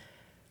like,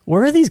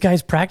 where are these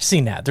guys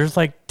practicing at? There's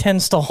like 10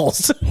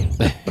 stalls.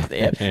 Do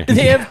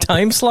they have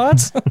time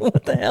slots?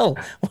 What the hell?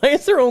 Why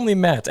is there only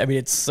mats? I mean,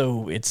 it's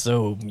so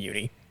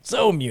Muni.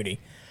 So Muni.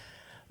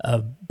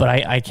 But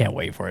I can't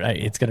wait for it.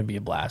 It's going to be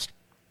a blast.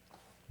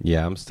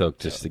 Yeah, I'm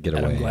stoked just to get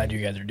away. I'm glad you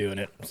guys are doing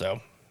it.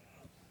 So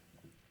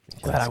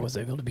glad I was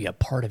able to be a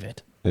part of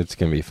it. It's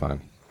gonna be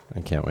fun.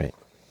 I can't wait.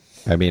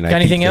 I mean, Got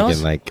I keep anything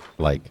else? thinking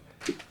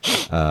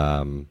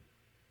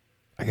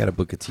I got to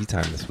book a tea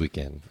time this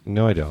weekend.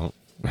 No, I don't.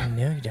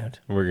 No, you don't.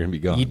 We're gonna be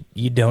gone.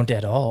 You don't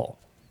at all.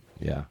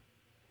 Yeah.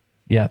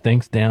 Yeah.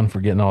 Thanks, Dan, for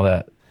getting all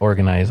that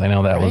organized. I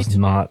know that was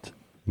not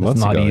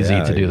easy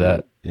to do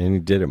that. And he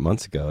did it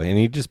months ago, and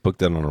he just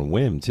booked it on a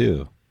whim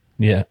too.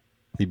 Yeah.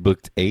 He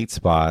booked 8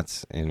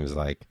 spots and was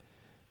like,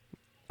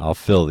 I'll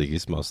fill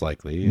these most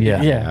likely. Yeah.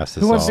 And Yeah. asked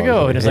us Who wants to all,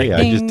 go? And it's hey, like,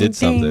 I ding, just did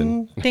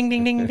something. Ding,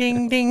 ding, ding,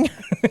 ding, ding.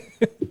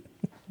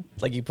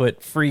 It's like you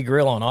put free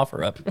grill on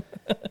offer up.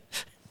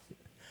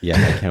 Yeah,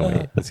 I can't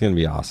wait. It's going to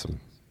be awesome.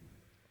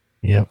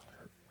 Yep.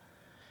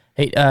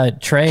 Hey,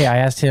 Trey,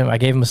 I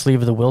gave him a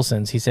sleeve of the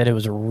Wilsons. He said it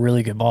was a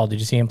really good ball. Did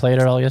you see him play it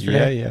at all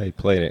yesterday? Yeah, he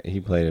played it.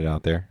 He played it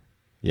out there.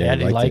 Yeah,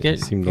 did he like it?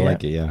 He seemed to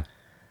like it, yeah.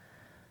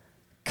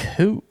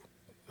 Cool.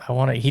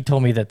 He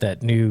told me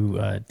that new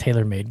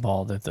TaylorMade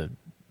ball, that the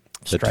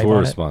stripe tour on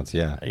it. response,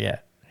 yeah. Yeah.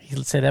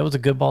 He said that was a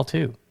good ball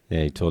too.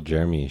 Yeah, he told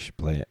Jeremy he should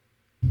play it.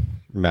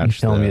 He's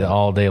telling me that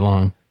all day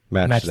long.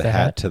 Match the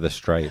hat to the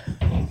stripe.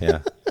 Yeah.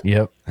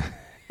 Yep.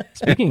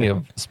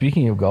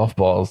 Speaking of golf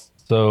balls,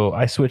 so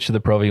I switched to the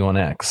Pro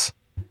V1X.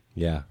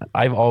 Yeah.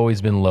 I've always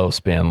been low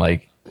spin,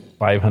 like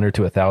 500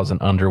 to 1,000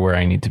 under where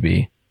I need to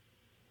be.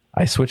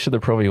 I switched to the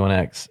Pro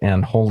V1X,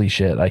 and holy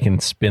shit, I can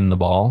spin the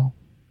ball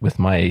with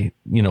my,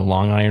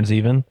 long irons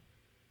even.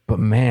 But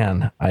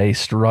man, I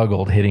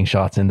struggled hitting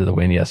shots into the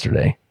wind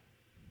yesterday.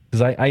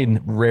 Because I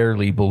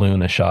rarely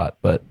balloon a shot,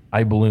 but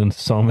I ballooned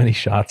so many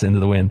shots into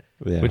the wind,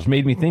 which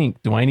made me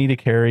think, do I need to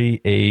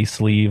carry a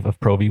sleeve of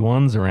Pro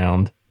V1s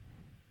around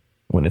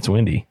when it's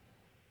windy?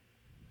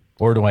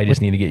 Or do I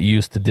just need to get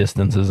used to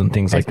distances and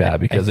things like that?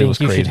 Because it was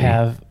crazy. You should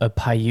have a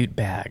Paiute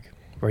bag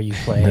where you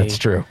play. That's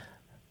true.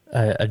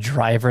 A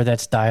driver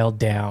that's dialed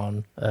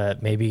down,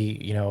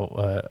 maybe,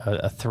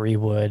 a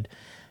 3-wood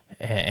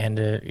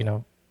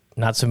and,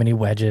 not so many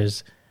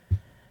wedges,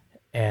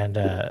 and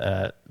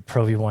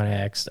Pro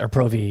V1X or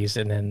Pro Vs.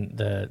 And then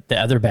the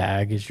other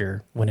bag is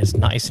when it's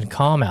nice and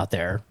calm out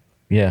there.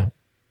 Yeah.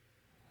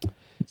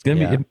 It's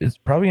it's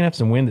probably gonna have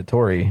some wind at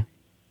Torrey.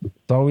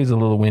 It's always a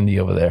little windy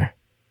over there.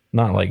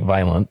 Not like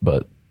violent,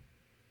 but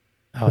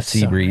a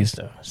sea breeze.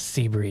 Nice,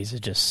 sea breeze is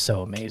just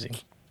so amazing.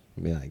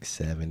 Be like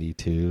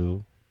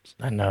 72.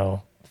 I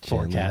know.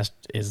 Forecast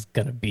is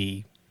gonna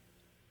be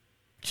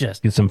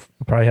just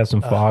probably have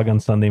some fog on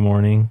Sunday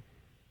morning.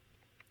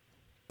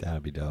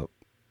 That'd be dope.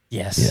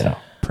 Yes. Yeah.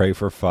 Pray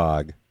for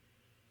fog.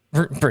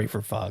 Pray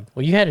for fog.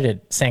 Well, you had it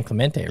at San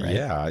Clemente, right?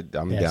 Yeah,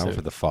 I'm down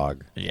for the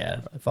fog.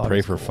 Yeah. Fog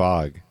Pray for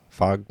fog.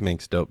 Fog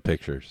makes dope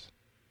pictures.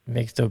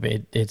 Makes dope.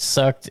 It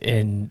sucked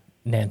in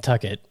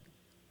Nantucket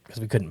because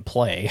we couldn't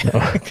play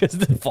because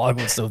the fog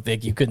was so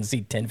thick you couldn't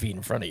see 10 feet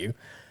in front of you.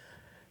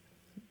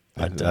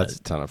 But, that's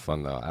a ton of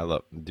fun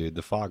though.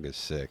 The fog is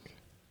sick.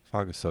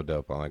 Fog is so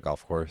dope on a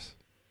golf course.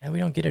 And we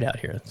don't get it out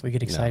here, so we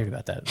get excited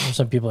about that. There's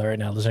some people right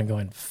now listening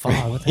going,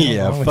 fog, what the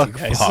hell wrong with you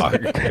guys?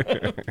 Fog.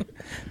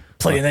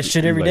 Playing that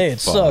shit every day, it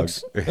fog.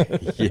 sucks.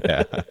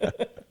 Yeah.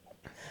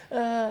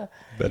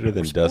 Better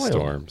than dust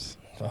storms.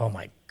 Oh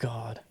my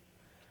God.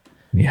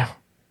 Yeah.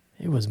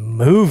 It was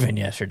moving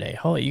yesterday.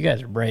 Holy, you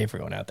guys are brave for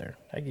going out there.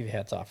 I give you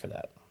hats off for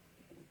that.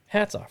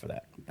 Hats off for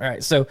that. All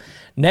right, so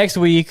next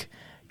week,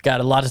 got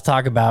a lot to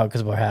talk about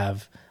because we'll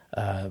have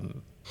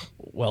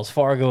Wells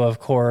Fargo, of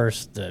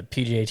course. The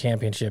PGA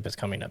Championship is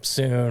coming up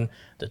soon.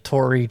 The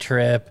Torrey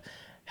trip,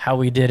 how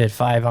we did at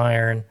 5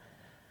 Iron,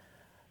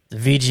 the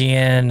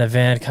VGN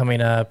event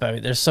coming up. I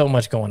mean, there's so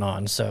much going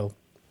on. So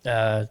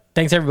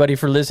thanks, everybody,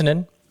 for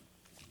listening.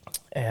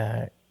 You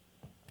got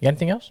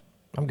anything else?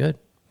 I'm good.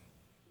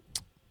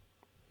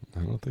 I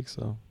don't think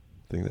so.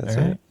 I think that's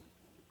All right. it.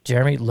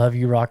 Jeremy, love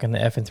you rocking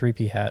the F and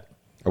 3P hat.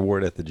 I wore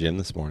it at the gym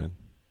this morning.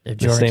 If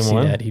The Jordan same see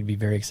one? that, he'd be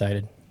very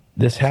excited.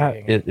 This hat,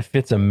 it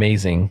fits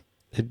amazing.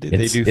 They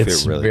do fit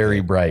It's really very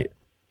good. bright.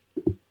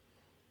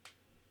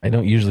 I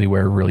don't usually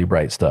wear really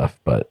bright stuff,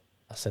 but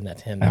I'll send that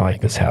to him. I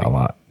like this hat a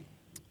lot.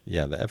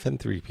 Yeah, the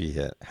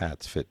FN3P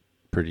hats fit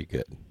pretty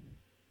good.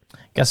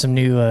 Got some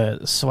new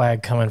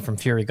swag coming from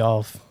Fury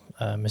Golf.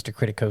 Mr.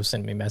 Critico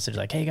sent me a message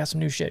like, hey, got some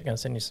new shit. Gonna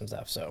send you some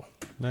stuff. So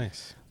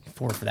Nice.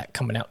 forward for that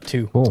coming out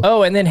too. Cool.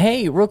 Oh, and then,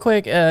 hey, real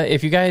quick,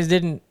 if you guys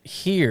didn't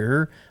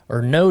hear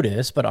or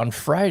notice, but on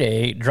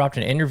Friday, dropped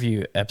an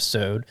interview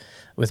episode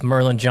with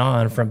Merlin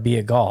John from Be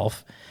a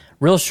Golf.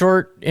 Real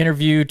short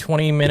interview,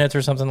 20 minutes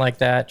or something like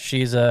that.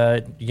 She's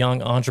a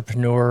young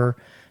entrepreneur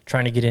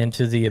trying to get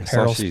into the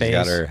apparel She's space.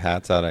 got her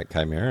hats out at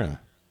Chimera.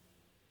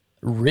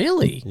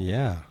 Really?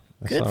 Yeah.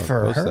 I Good saw her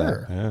for post that.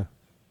 her. Yeah.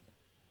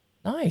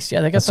 Nice.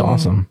 Yeah, they got That's some.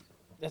 awesome.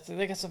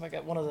 They got some. I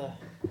got one of the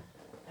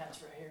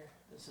hats right here.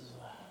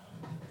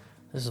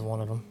 This is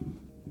one of them.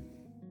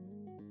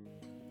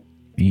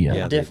 Yeah,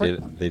 Yeah,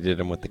 Different? they did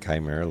them with the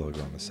Chimera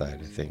logo on the side,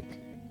 I think.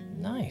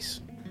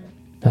 Nice.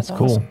 that's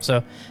cool. Awesome.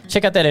 So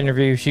check out that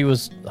interview. She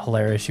was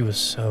hilarious. She was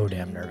so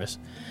damn nervous,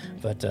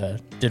 but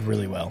did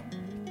really well.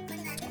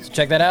 So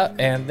check that out,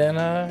 and then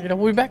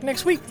we'll be back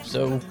next week.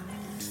 So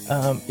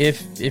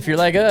if you're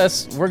like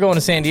us, we're going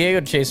to San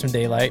Diego to chase some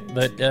daylight.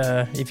 But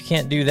if you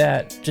can't do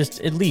that, just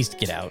at least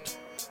get out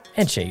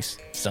and chase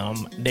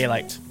some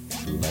daylight.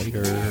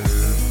 Later.